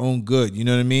for your own good. You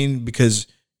know what I mean? Because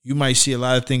you might see a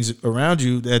lot of things around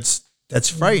you that's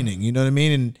frightening. You know what I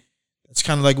mean? And it's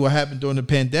kind of like what happened during the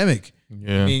pandemic.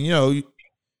 Yeah. I mean,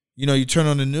 you turn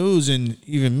on the news and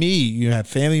even me, you have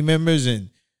family members and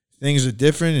things are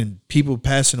different and people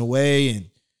passing away and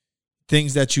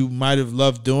things that you might have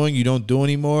loved doing, you don't do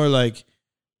anymore. Like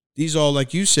these all,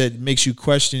 like you said, makes you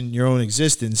question your own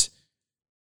existence,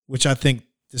 which I think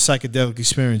the psychedelic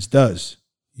experience does.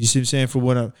 You see what I'm saying?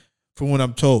 From what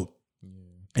I'm told.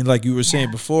 And like you were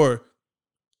saying before,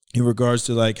 in regards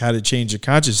to like how to change your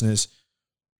consciousness,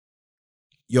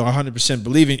 you're 100%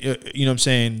 believing, you know what I'm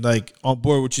saying, like on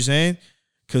board what you're saying.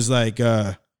 Cause like,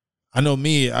 I know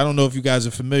me, I don't know if you guys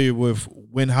are familiar with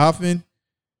Wim Hoffman.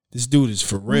 This dude is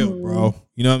for real, bro.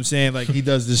 You know what I'm saying? Like he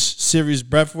does this serious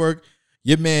breath work.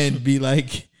 Your man be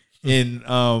like in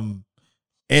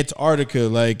Antarctica,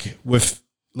 like with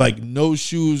like no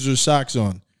shoes or socks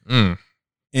on.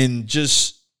 And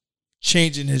just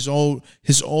changing his own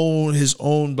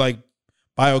like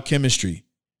biochemistry.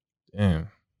 Damn.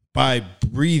 By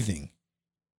breathing.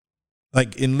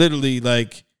 Like, and literally,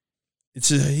 like,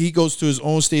 he goes to his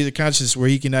own state of consciousness where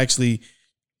he can actually,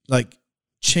 like,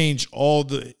 change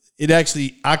it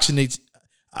actually oxygenates,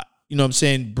 you know what I'm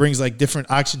saying, brings, like,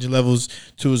 different oxygen levels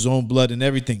to his own blood and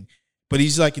everything but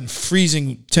he's like in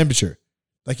freezing temperature.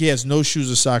 Like he has no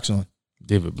shoes or socks on.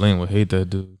 David Blaine would hate that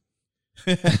dude.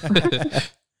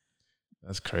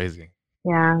 That's crazy.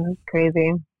 Yeah, that's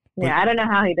crazy. Yeah, I don't know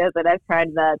how he does it. I've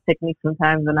tried that technique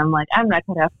sometimes, and I'm like, I'm not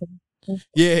cut out for this.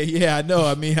 Yeah, I know.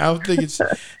 I mean, I don't think it's.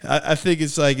 I think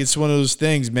it's like it's one of those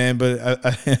things, man. But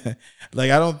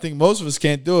like I don't think most of us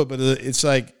can't do it. But it's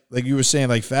like you were saying,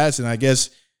 like fasting. I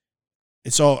guess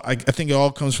it's all. I think it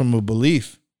all comes from a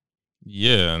belief.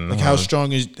 Yeah. No. Like how strong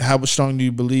do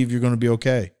you believe you're going to be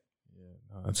okay? Yeah,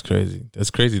 no, that's crazy. That's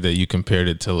crazy that you compared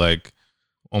it to like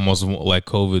almost like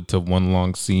COVID to one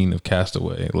long scene of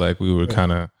Castaway. Like we were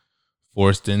kind of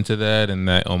forced into that, and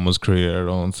that almost created our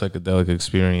own psychedelic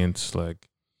experience. Like,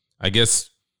 I guess,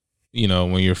 you know,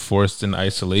 when you're forced in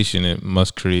isolation, it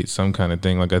must create some kind of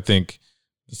thing. Like, I think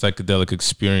the psychedelic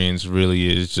experience really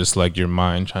is just like your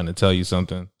mind trying to tell you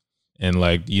something. And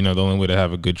like, you know, the only way to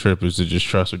have a good trip is to just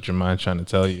trust what your mind's trying to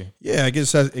tell you. Yeah, I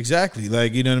guess that's exactly.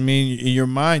 Like, you know what I mean? In your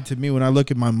mind, to me, when I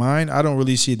look at my mind, I don't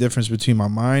really see a difference between my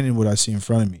mind and what I see in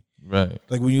front of me. Right.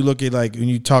 Like when you look at when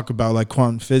you talk about like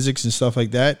quantum physics and stuff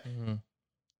like that,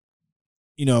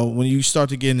 you know, when you start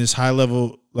to get in this high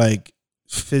level like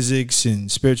physics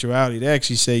and spirituality, they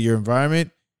actually say your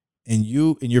environment and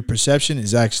you and your perception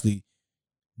is actually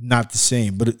not the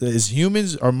same. But as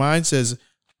humans, our mind says,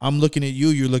 I'm looking at you,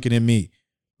 you're looking at me.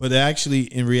 But actually,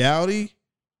 in reality,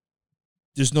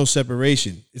 there's no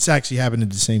separation. It's actually happening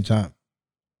at the same time.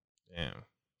 Damn.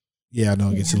 Yeah, I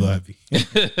know it gets a little heavy.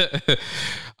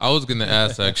 I was going to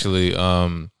ask, actually,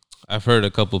 I've heard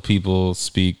a couple people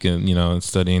speak and, you know,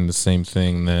 studying the same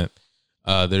thing, that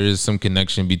there is some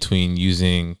connection between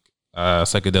using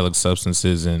psychedelic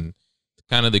substances and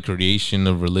kind of the creation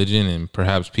of religion and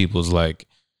perhaps people's like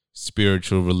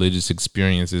spiritual religious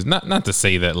experiences. Not to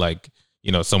say that like,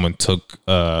 you know, someone took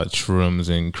shrooms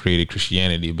and created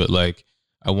Christianity, but like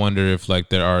I wonder if like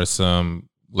there are some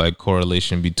like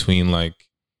correlation between like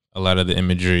a lot of the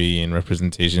imagery and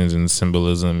representations and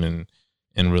symbolism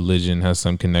and religion has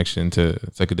some connection to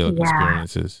psychedelic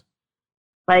experiences.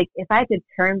 Like if I could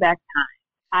turn back time,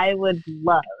 I would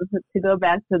love to go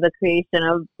back to the creation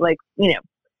of like, you know,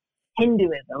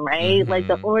 Hinduism, right? Like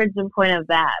the origin point of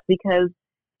that, because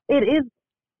it is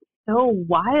so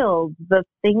wild, the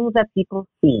things that people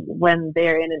see when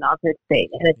they're in an altered state.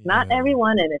 And it's not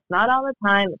everyone, and it's not all the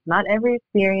time, it's not every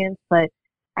experience, but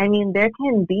I mean, there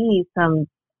can be some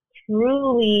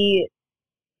truly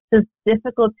just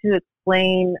difficult to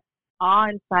explain,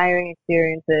 awe-inspiring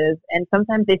experiences. And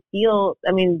sometimes they feel,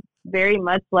 I mean, very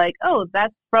much like, oh,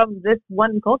 that's from this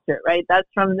one culture, right? That's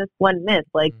from this one myth.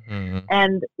 Like,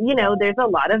 and, you know, there's a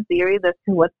lot of theories as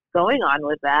to what's going on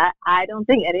with that. I don't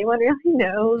think anyone really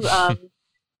knows.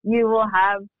 You will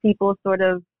have people sort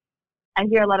of, I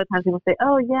hear a lot of times people say,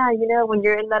 oh, yeah, you know, when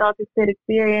you're in that altered state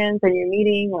experience and you're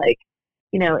meeting like,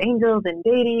 you know, angels and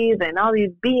deities and all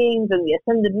these beings and the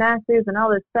ascended masters and all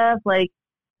this stuff, like,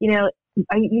 you know,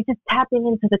 are you just tapping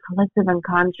into the collective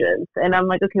unconscious? And I'm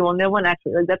like, okay, well, no one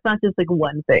actually, like, that's not just like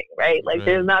one thing, right? Like,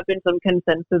 there's not been some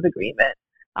consensus agreement.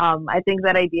 I think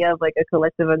that idea of like a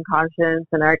collective unconscious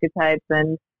and archetypes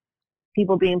and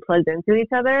people being plugged into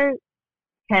each other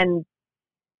can,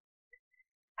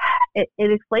 it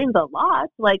explains a lot.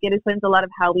 Like, it explains a lot of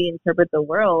how we interpret the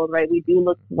world, right? We do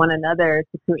look to one another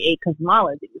to create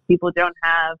cosmologies. People don't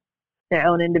have their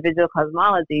own individual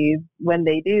cosmologies. When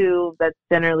they do, that's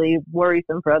generally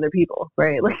worrisome for other people,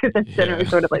 right? Like, that's generally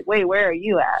sort of like, wait, where are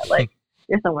you at? Like,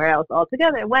 you're somewhere else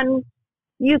altogether. When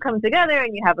you come together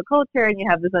and you have a culture and you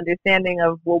have this understanding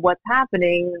of, well, what's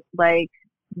happening, like,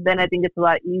 then I think it's a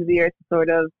lot easier to sort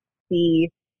of see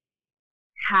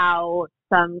how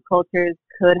some cultures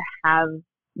could have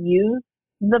used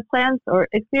the plants or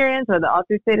experience or the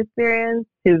altered state experience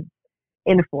to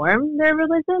inform their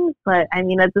religions. But I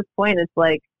mean, at this point, it's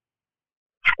like,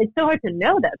 it's so hard to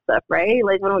know that stuff, right?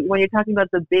 Like when you're talking about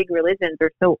the big religions,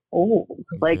 they're so old,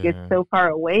 like it's so far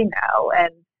away now.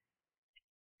 And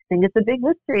I think it's a big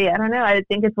mystery. I don't know. I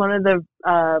think it's one of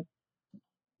the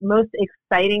most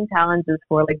exciting challenges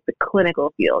for like the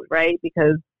clinical field, right?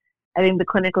 Because I think the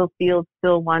clinical field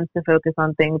still wants to focus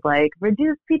on things like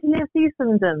reduce PTSD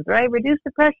symptoms, right? Reduce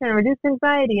depression, reduce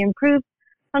anxiety, improve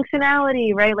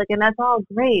functionality, right? Like, and that's all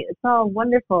great. It's all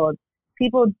wonderful.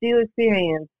 People do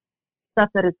experience stuff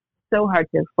that is so hard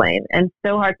to explain and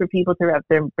so hard for people to wrap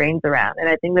their brains around. And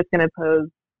I think that's going to pose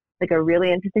like a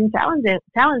really interesting challenge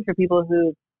for people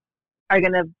who are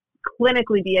going to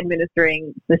clinically be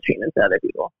administering this treatment to other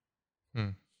people.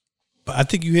 But I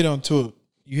think you hit onto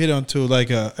like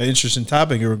an interesting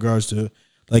topic in regards to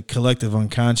like collective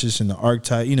unconscious and the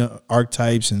archetype, you know,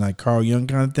 archetypes and like Carl Jung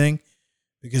kind of thing.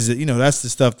 because, you know, that's the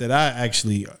stuff that I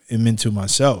actually am into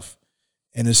myself.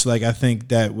 And it's like, I think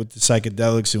that with the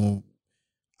psychedelics, and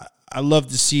I love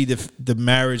to see the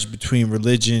marriage between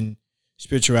religion,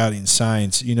 spirituality, and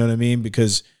science, you know what I mean?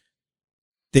 Because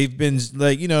they've been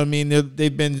like, you know what I mean?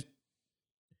 They've been,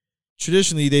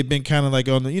 traditionally, they've been kind of like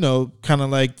on the, you know, kind of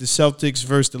like the Celtics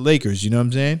versus the Lakers, you know what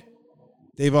I'm saying?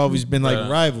 They've always been like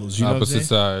rivals, you know what I'm saying? Opposite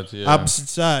sides, yeah. Opposite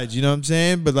sides, you know what I'm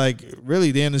saying? But like,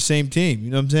 really, they're in the same team, you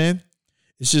know what I'm saying?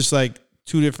 It's just like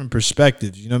two different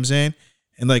perspectives, you know what I'm saying?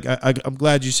 And like, I'm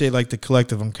glad you say like the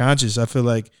collective unconscious. I feel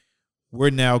like we're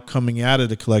now coming out of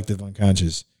the collective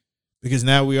unconscious, because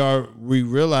now we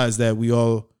realize that we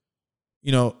all,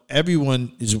 you know,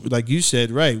 everyone is, like you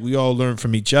said, right? We all learn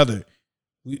from each other.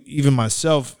 Even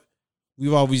myself,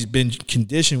 we've always been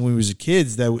conditioned when we was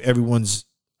kids that everyone's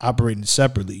operating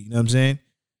separately. You know what I'm saying?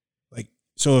 Like,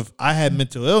 so if I had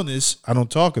mental illness, I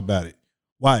don't talk about it.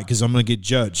 Why? Because I'm going to get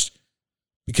judged,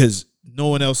 because no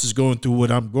one else is going through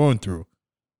what I'm going through.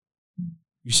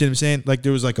 You see what I'm saying? Like,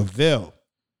 there was like a veil.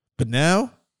 But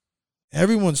now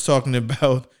everyone's talking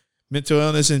about mental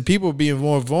illness and people being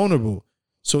more vulnerable.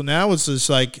 So now it's just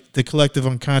like the collective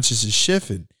unconscious is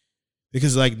shifting,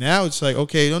 because like now it's like,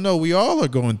 okay, no, we all are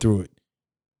going through it.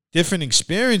 Different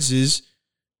experiences.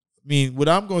 I mean, what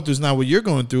I'm going through is not what you're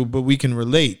going through, but we can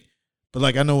relate. But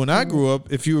like, I know when I grew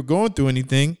up, if you were going through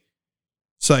anything,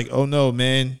 it's like, oh no,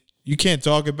 man, you can't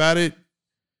talk about it,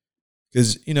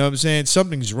 because, you know what I'm saying,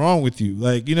 something's wrong with you.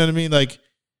 Like, you know what I mean? Like,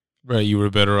 right, you were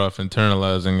better off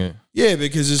internalizing it. Yeah,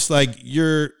 because it's like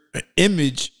your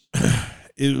image,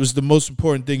 it was the most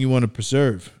important thing you want to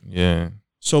preserve. Yeah.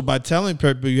 So by telling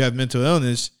people you have mental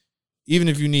illness, even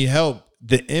if you need help,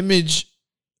 the image,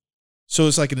 so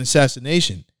it's like an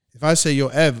assassination. If I say, yo,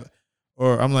 Ev,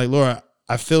 or I'm like, Laura,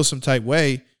 I feel some type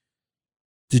way,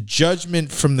 the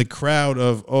judgment from the crowd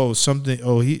of,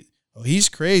 he's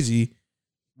crazy,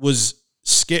 was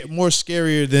more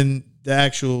scarier than the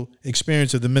actual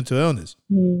experience of the mental illness.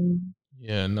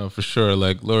 Yeah, no, for sure.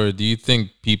 Like, Laura, do you think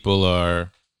people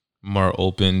are more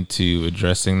open to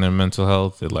addressing their mental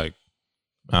health? Like,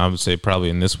 I would say probably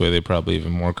in this way, they're probably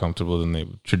even more comfortable than they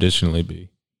would traditionally be.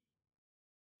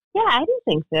 Yeah, I do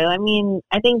think so. I mean,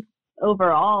 I think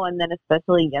overall, and then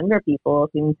especially younger people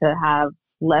seem to have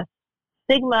less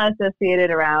stigma associated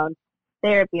around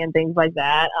therapy and things like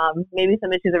that. Maybe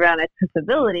some issues around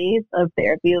accessibility of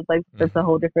therapy, like that's a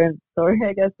whole different story,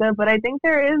 I guess. So, but I think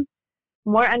there is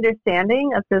more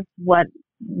understanding of just what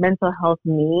mental health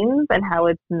means and how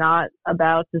it's not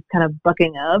about just kind of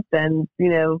bucking up and,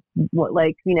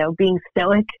 being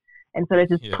stoic and sort of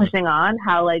just pushing on.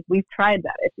 How, like, we've tried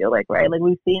that, I feel like, right? Like,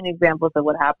 we've seen examples of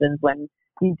what happens when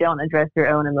you don't address your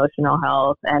own emotional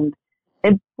health, and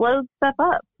it blows stuff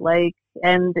up. Like,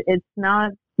 and it's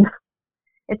not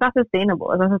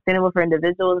sustainable. It's not sustainable for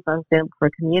individuals. It's not sustainable for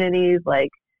communities. Like,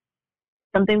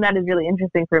 something that is really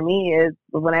interesting for me is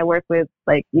when I work with,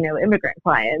 like, immigrant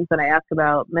clients and I ask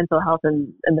about mental health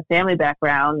and the family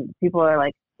background, people are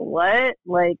like, what?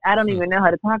 Like, I don't even know how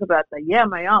to talk about that. Yeah,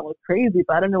 my aunt was crazy,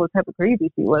 but I don't know what type of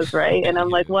crazy she was, right? And I'm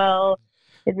like, well,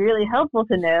 it's really helpful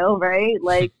to know, right?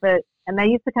 Like, and I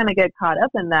used to kind of get caught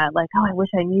up in that, like, oh, I wish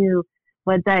I knew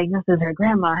what diagnosis her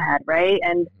grandma had, right?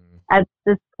 And at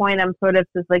this point, I'm sort of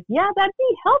just like, yeah, that'd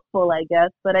be helpful, I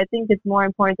guess. But I think it's more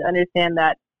important to understand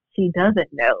that she doesn't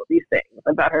know these things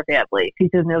about her family. She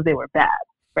just knows they were bad,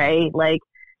 right? Like,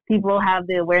 people have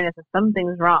the awareness that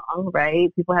something's wrong,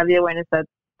 right? People have the awareness that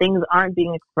things aren't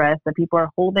being expressed, that people are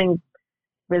holding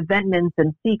resentments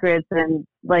and secrets and,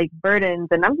 like, burdens.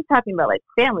 And I'm just talking about, like,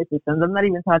 family systems. I'm not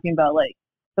even talking about, like,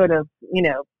 sort of,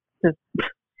 just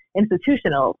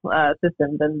institutional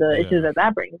systems and the issues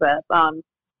that brings up.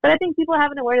 But I think people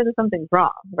have an awareness that something's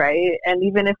wrong, right? And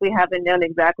even if we haven't known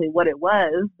exactly what it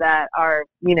was that our,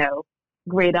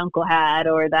 great uncle had,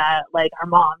 or that, like, our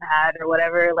mom had, or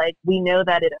whatever, like, we know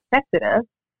that it affected us.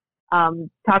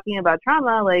 Talking about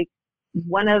trauma, like,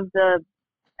 one of the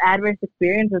adverse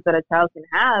experiences that a child can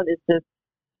have is just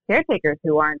caretakers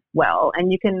who aren't well.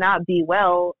 And you cannot be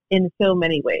well in so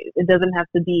many ways. It doesn't have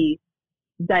to be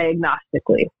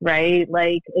diagnostically, right?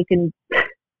 Like, it can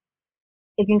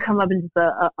come up in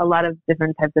just a lot of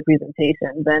different types of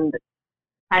presentations. And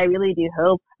I really do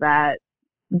hope that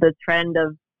the trend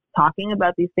of talking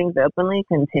about these things openly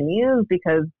continues,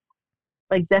 because,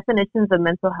 like, definitions of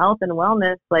mental health and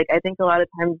wellness, like, I think a lot of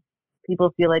times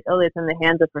people feel like, oh, it's in the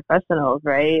hands of professionals,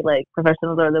 right? Like,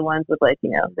 professionals are the ones with, like,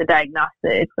 the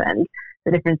diagnostics and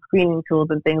the different screening tools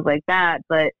and things like that.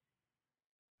 But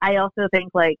I also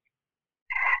think, like,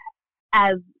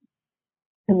 as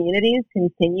communities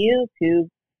continue to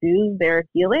do their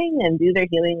healing and do their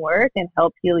healing work and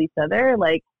help heal each other,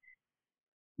 like,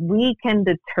 we can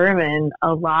determine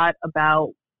a lot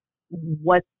about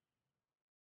what's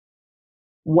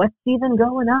even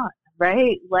going on,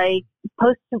 right? Like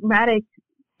post-traumatic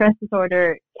stress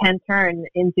disorder can turn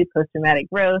into post-traumatic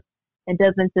growth. It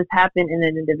doesn't just happen in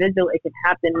an individual, it can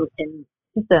happen in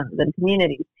systems and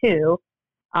communities too.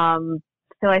 So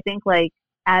I think like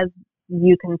as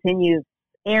you continue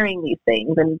airing these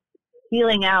things and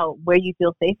feeling out where you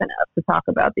feel safe enough to talk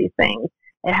about these things,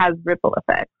 it has ripple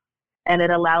effects, and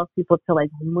it allows people to like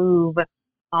move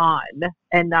on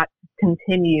and not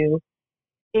continue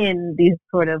in these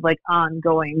sort of like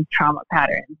ongoing trauma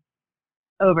patterns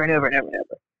over and over and over and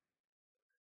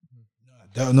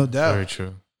over. No doubt. Very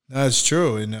true. No, it's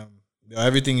true. And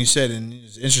everything you said, and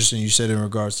it's interesting you said in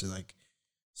regards to like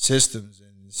systems. And,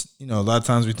 a lot of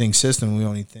times we think system, we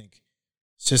only think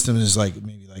system is like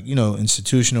maybe like,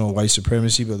 institutional or white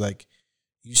supremacy. But like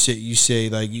you say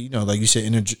like, like you said,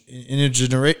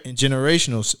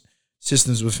 intergenerational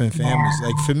systems within families. Yeah.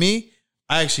 Like for me,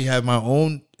 I actually have my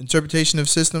own interpretation of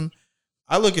system.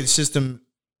 I look at system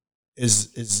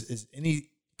as any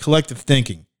collective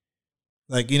thinking.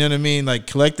 Like, you know what I mean? Like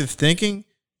collective thinking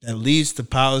that leads to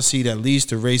policy, that leads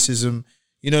to racism.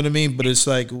 You know what I mean? But it's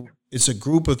like, it's a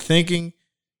group of thinking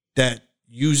that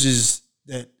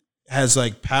has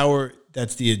like power.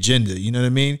 That's the agenda. You know what I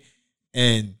mean?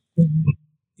 And,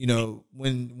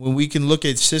 when we can look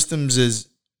at systems as,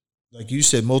 like you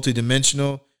said,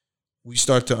 multidimensional, we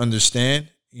start to understand,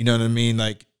 you know what I mean?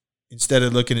 Like instead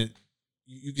of looking at,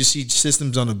 you can see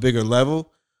systems on a bigger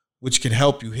level, which can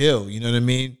help you heal. You know what I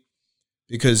mean?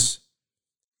 Because,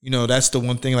 that's the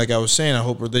one thing, like I was saying, I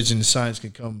hope religion and science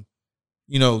can come,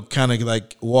 kind of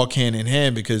like walk hand in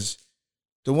hand, because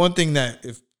the one thing that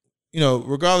if,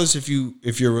 regardless if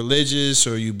you're religious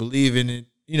or you believe in it,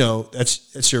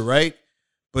 that's your right.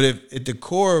 But if at the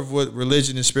core of what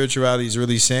religion and spirituality is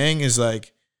really saying is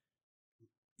like,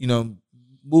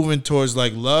 moving towards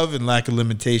like love and lack of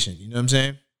limitation. You know what I'm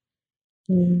saying?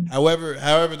 Mm-hmm.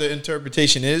 However the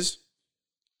interpretation is,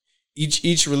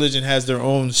 each religion has their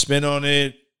own spin on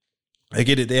it. I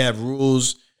get it. They have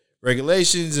rules,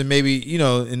 regulations, and maybe,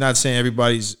 and not saying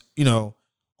everybody's, on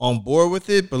board with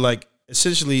it, but like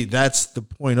essentially that's the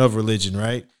point of religion,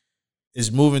 right?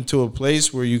 Is moving to a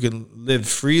place where you can live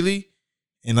freely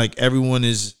and like everyone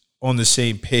is on the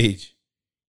same page.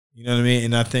 You know what I mean?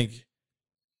 And I think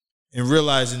and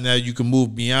realizing that you can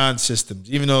move beyond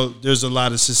systems, even though there's a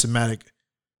lot of systematic,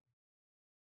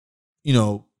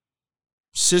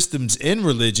 systems in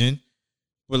religion,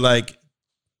 that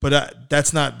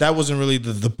wasn't really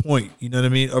the point, you know what I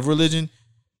mean, of religion.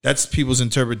 That's people's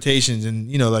interpretations.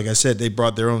 And, like I said, they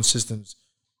brought their own systems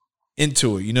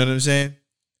into it. You know what I'm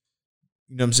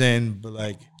saying? But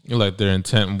like, their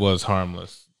intent was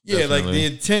harmless. Yeah. Definitely. Like the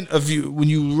intent of when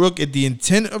you look at the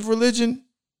intent of religion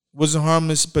wasn't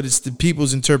harmless, but it's the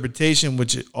people's interpretation,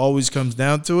 which it always comes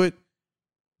down to it,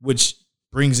 which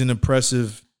brings in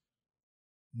oppressive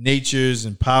natures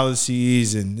and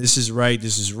policies. And this is right.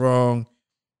 This is wrong.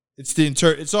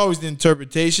 It's always the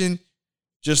interpretation,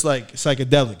 just like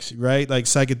psychedelics, right? Like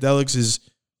psychedelics is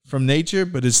from nature,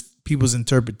 but it's people's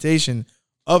interpretation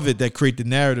of it that create the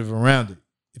narrative around it,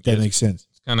 if that makes sense.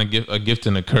 It's kind of a gift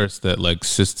and a curse that like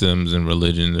systems and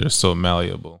religion are so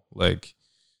malleable. Like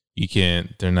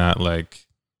they're not like,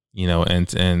 end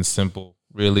to end simple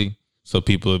really. So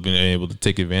people have been able to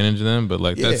take advantage of them, but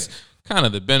like that's kind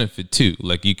of the benefit too.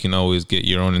 Like you can always get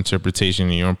your own interpretation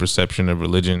and your own perception of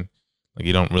religion. Like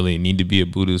you don't really need to be a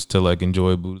Buddhist to like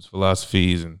enjoy Buddhist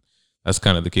philosophies, and that's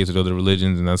kind of the case with other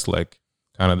religions, and that's like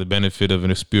kind of the benefit of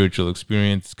a spiritual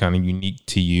experience, kind of unique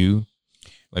to you.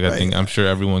 Like right. I'm sure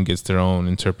everyone gets their own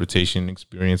interpretation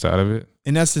experience out of it.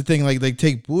 And that's the thing, like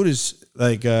take Buddhist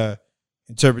like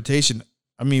interpretation.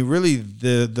 I mean, really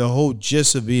the whole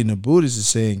gist of being a Buddhist is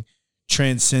saying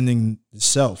transcending the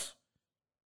self.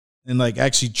 And like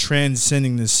actually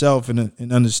transcending the self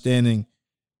and understanding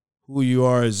who you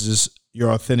are as just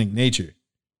your authentic nature,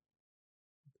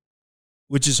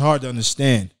 which is hard to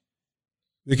understand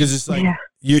because it's like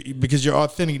because your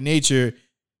authentic nature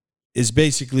is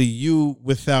basically you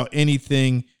without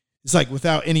anything. It's like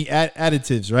without any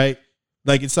additives, right?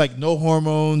 Like it's like no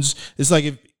hormones. It's like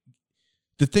if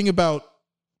the thing about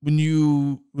when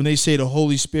they say the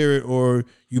Holy Spirit or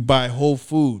you buy Whole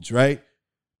Foods, right?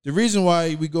 The reason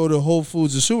why we go to Whole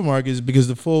Foods, the supermarket, is because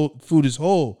the food is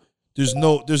whole.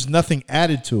 There's nothing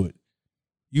added to it.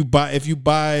 If you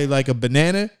buy like a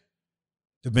banana,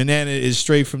 the banana is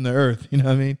straight from the earth. You know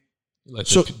what I mean? Like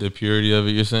the purity of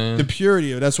it, you're saying? The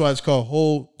purity of it. That's why it's called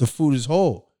whole. The food is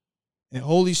whole. And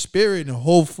Holy Spirit and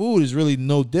whole food is really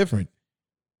no different.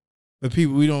 But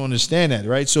we don't understand that,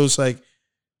 right? So it's like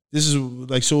this is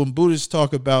like, so when Buddhists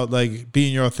talk about like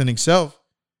being your authentic self,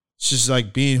 it's just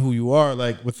like being who you are,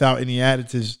 like without any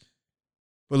additives.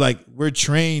 But like we're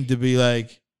trained to be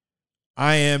like,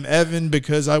 I am Evan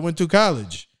because I went to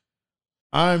college.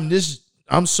 I'm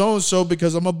so and so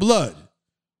because I'm a blood.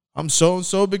 I'm so and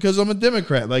so because I'm a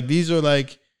Democrat. Like these are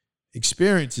like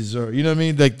experiences, or you know what I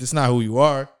mean? Like that's not who you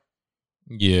are.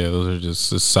 Yeah, those are just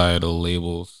societal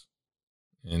labels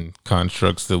and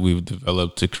constructs that we've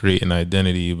developed to create an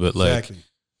identity. But like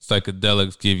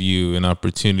psychedelics give you an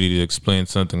opportunity to explain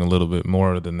something a little bit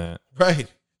more than that. Right.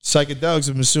 Psychedelics,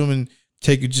 I'm assuming,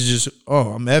 take you to just,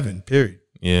 oh, I'm Evan, period.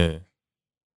 Yeah.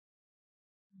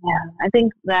 Yeah, I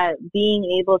think that being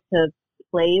able to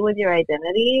play with your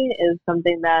identity is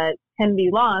something that can be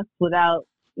lost without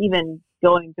even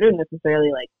going through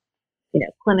necessarily like,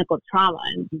 clinical trauma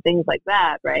and things like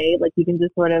that, right? Like you can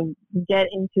just sort of get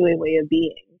into a way of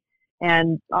being,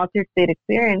 and altered state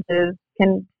experiences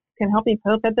can help you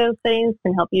cope at those things,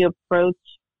 can help you approach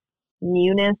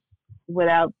newness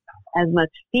without as much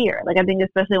fear. Like I think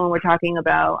especially when we're talking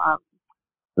about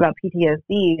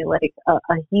PTSD, like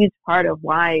a huge part of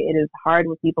why it is hard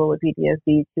with people with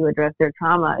PTSD to address their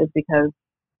trauma is because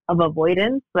of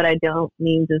avoidance. But I don't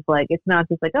mean just like, it's not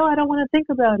just like, oh, I don't want to think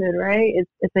about it, right?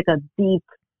 It's like a deep,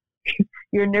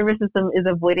 your nervous system is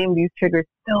avoiding these triggers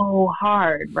so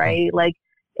hard, right? Like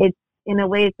it's, in a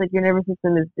way, it's like your nervous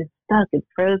system is stuck, it's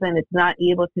frozen, it's not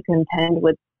able to contend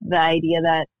with the idea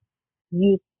that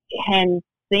you can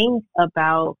think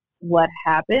about what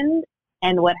happened,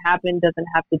 and what happened doesn't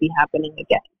have to be happening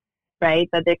again, right?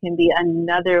 That there can be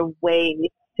another way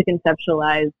to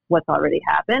conceptualize what's already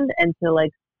happened and to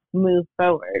like move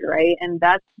forward, right? And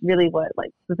that's really what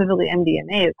like specifically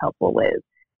MDMA is helpful with.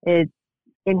 It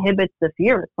inhibits the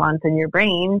fear response in your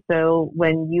brain. So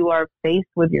when you are faced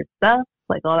with your stuff,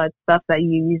 like all that stuff that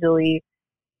you usually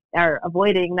are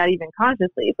avoiding, not even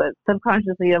consciously, but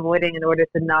subconsciously avoiding in order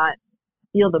to not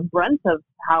feel the brunt of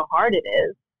how hard it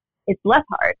is, it's less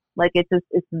hard. Like it's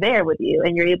there with you,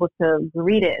 and you're able to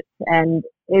read it. And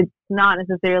it's not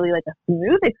necessarily like a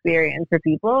smooth experience for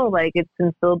people. Like it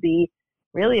can still be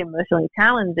really emotionally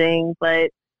challenging, but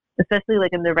especially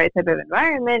like in the right type of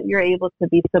environment, you're able to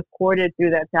be supported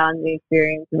through that challenging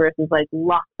experience versus like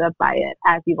locked up by it,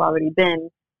 as you've already been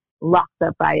locked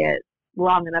up by it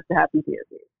long enough to have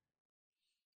PTSD.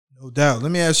 No doubt.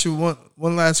 Let me ask you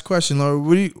one last question, Laura.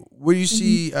 Where do you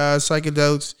see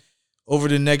psychedelics over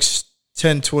the next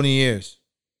 10, 20 years?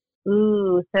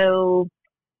 Ooh, so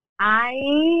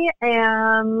I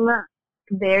am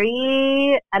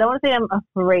I don't want to say I'm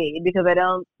afraid because I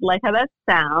don't like how that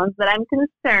sounds, but I'm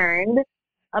concerned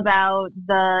about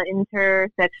the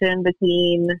intersection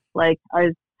between like our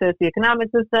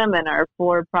socioeconomic system and our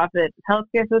for-profit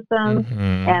healthcare system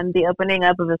and the opening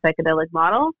up of a psychedelic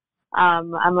model.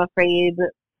 I'm afraid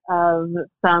of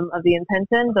some of the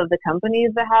intentions of the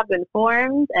companies that have been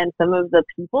formed and some of the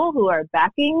people who are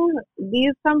backing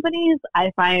these companies.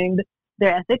 I find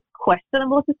their ethics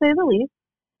questionable, to say the least.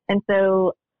 And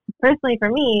so personally for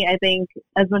me, I think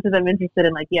as much as I'm interested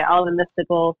in like, all the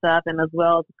mystical stuff and as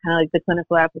well as kind of like the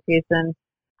clinical application,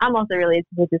 I'm also really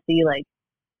interested to see like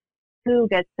who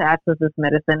gets to access this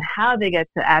medicine, how they get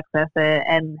to access it,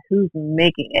 and who's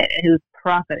making it, and who's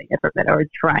profiting from it or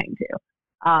trying to.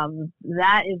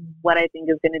 That is what I think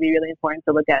is going to be really important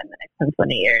to look at in the next 10,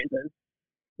 20 years is,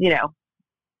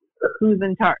 who's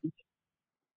in charge.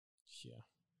 Yeah.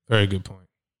 Very good point.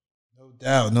 No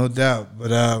doubt.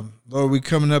 But Laura, we're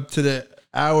coming up to the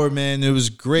hour, man. It was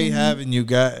great having you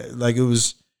guys. Like it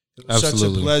was such a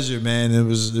pleasure, man. It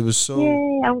was so.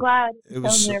 Yay, I'm glad. It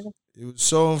was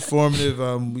so informative.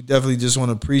 We definitely just want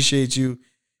to appreciate you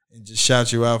and just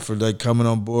shout you out for like coming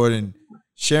on board and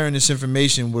sharing this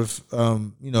information with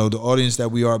the audience that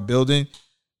we are building.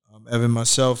 Evan,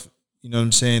 myself, you know what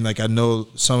I'm saying? Like I know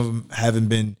some of them haven't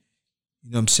been,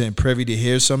 privy to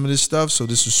hear some of this stuff. So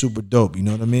this was super dope. You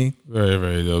know what I mean? Very,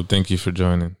 very dope. Thank you for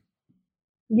joining.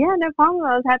 Yeah, no problem.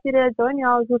 I was happy to join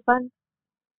y'all. It was fun.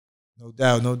 No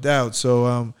doubt.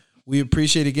 So we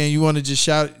appreciate it again. You want to just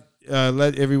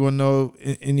let everyone know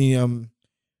any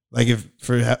like if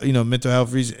for mental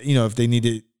health reasons, if they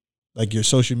needed like your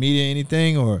social media,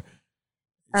 anything or.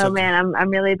 Oh man, I'm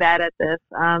really bad at this.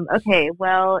 Okay,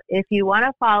 well, if you want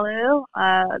to follow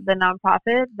the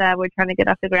nonprofit that we're trying to get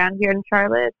off the ground here in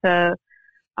Charlotte to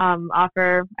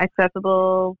offer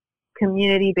accessible,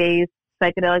 community-based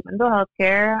psychedelic mental health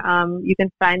care, you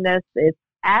can find us. It's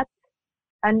at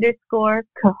 _ Cahoba,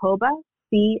 COHOBA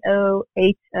 _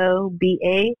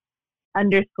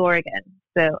 again.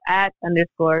 So at _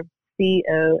 COHOBA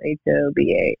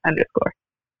 _.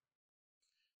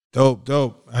 Dope.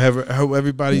 I hope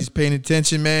everybody's paying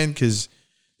attention, man, because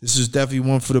this is definitely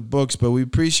one for the books. But we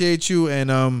appreciate you,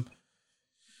 and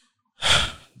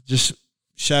just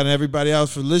shouting everybody out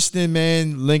for listening,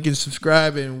 man. Link and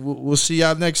subscribe, and we'll see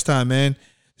y'all next time, man.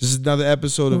 This is another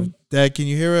episode of Dad. Can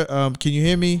you hear it? Can you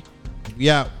hear me? We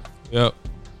out. Yep.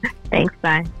 Thanks.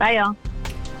 Bye. Bye, y'all.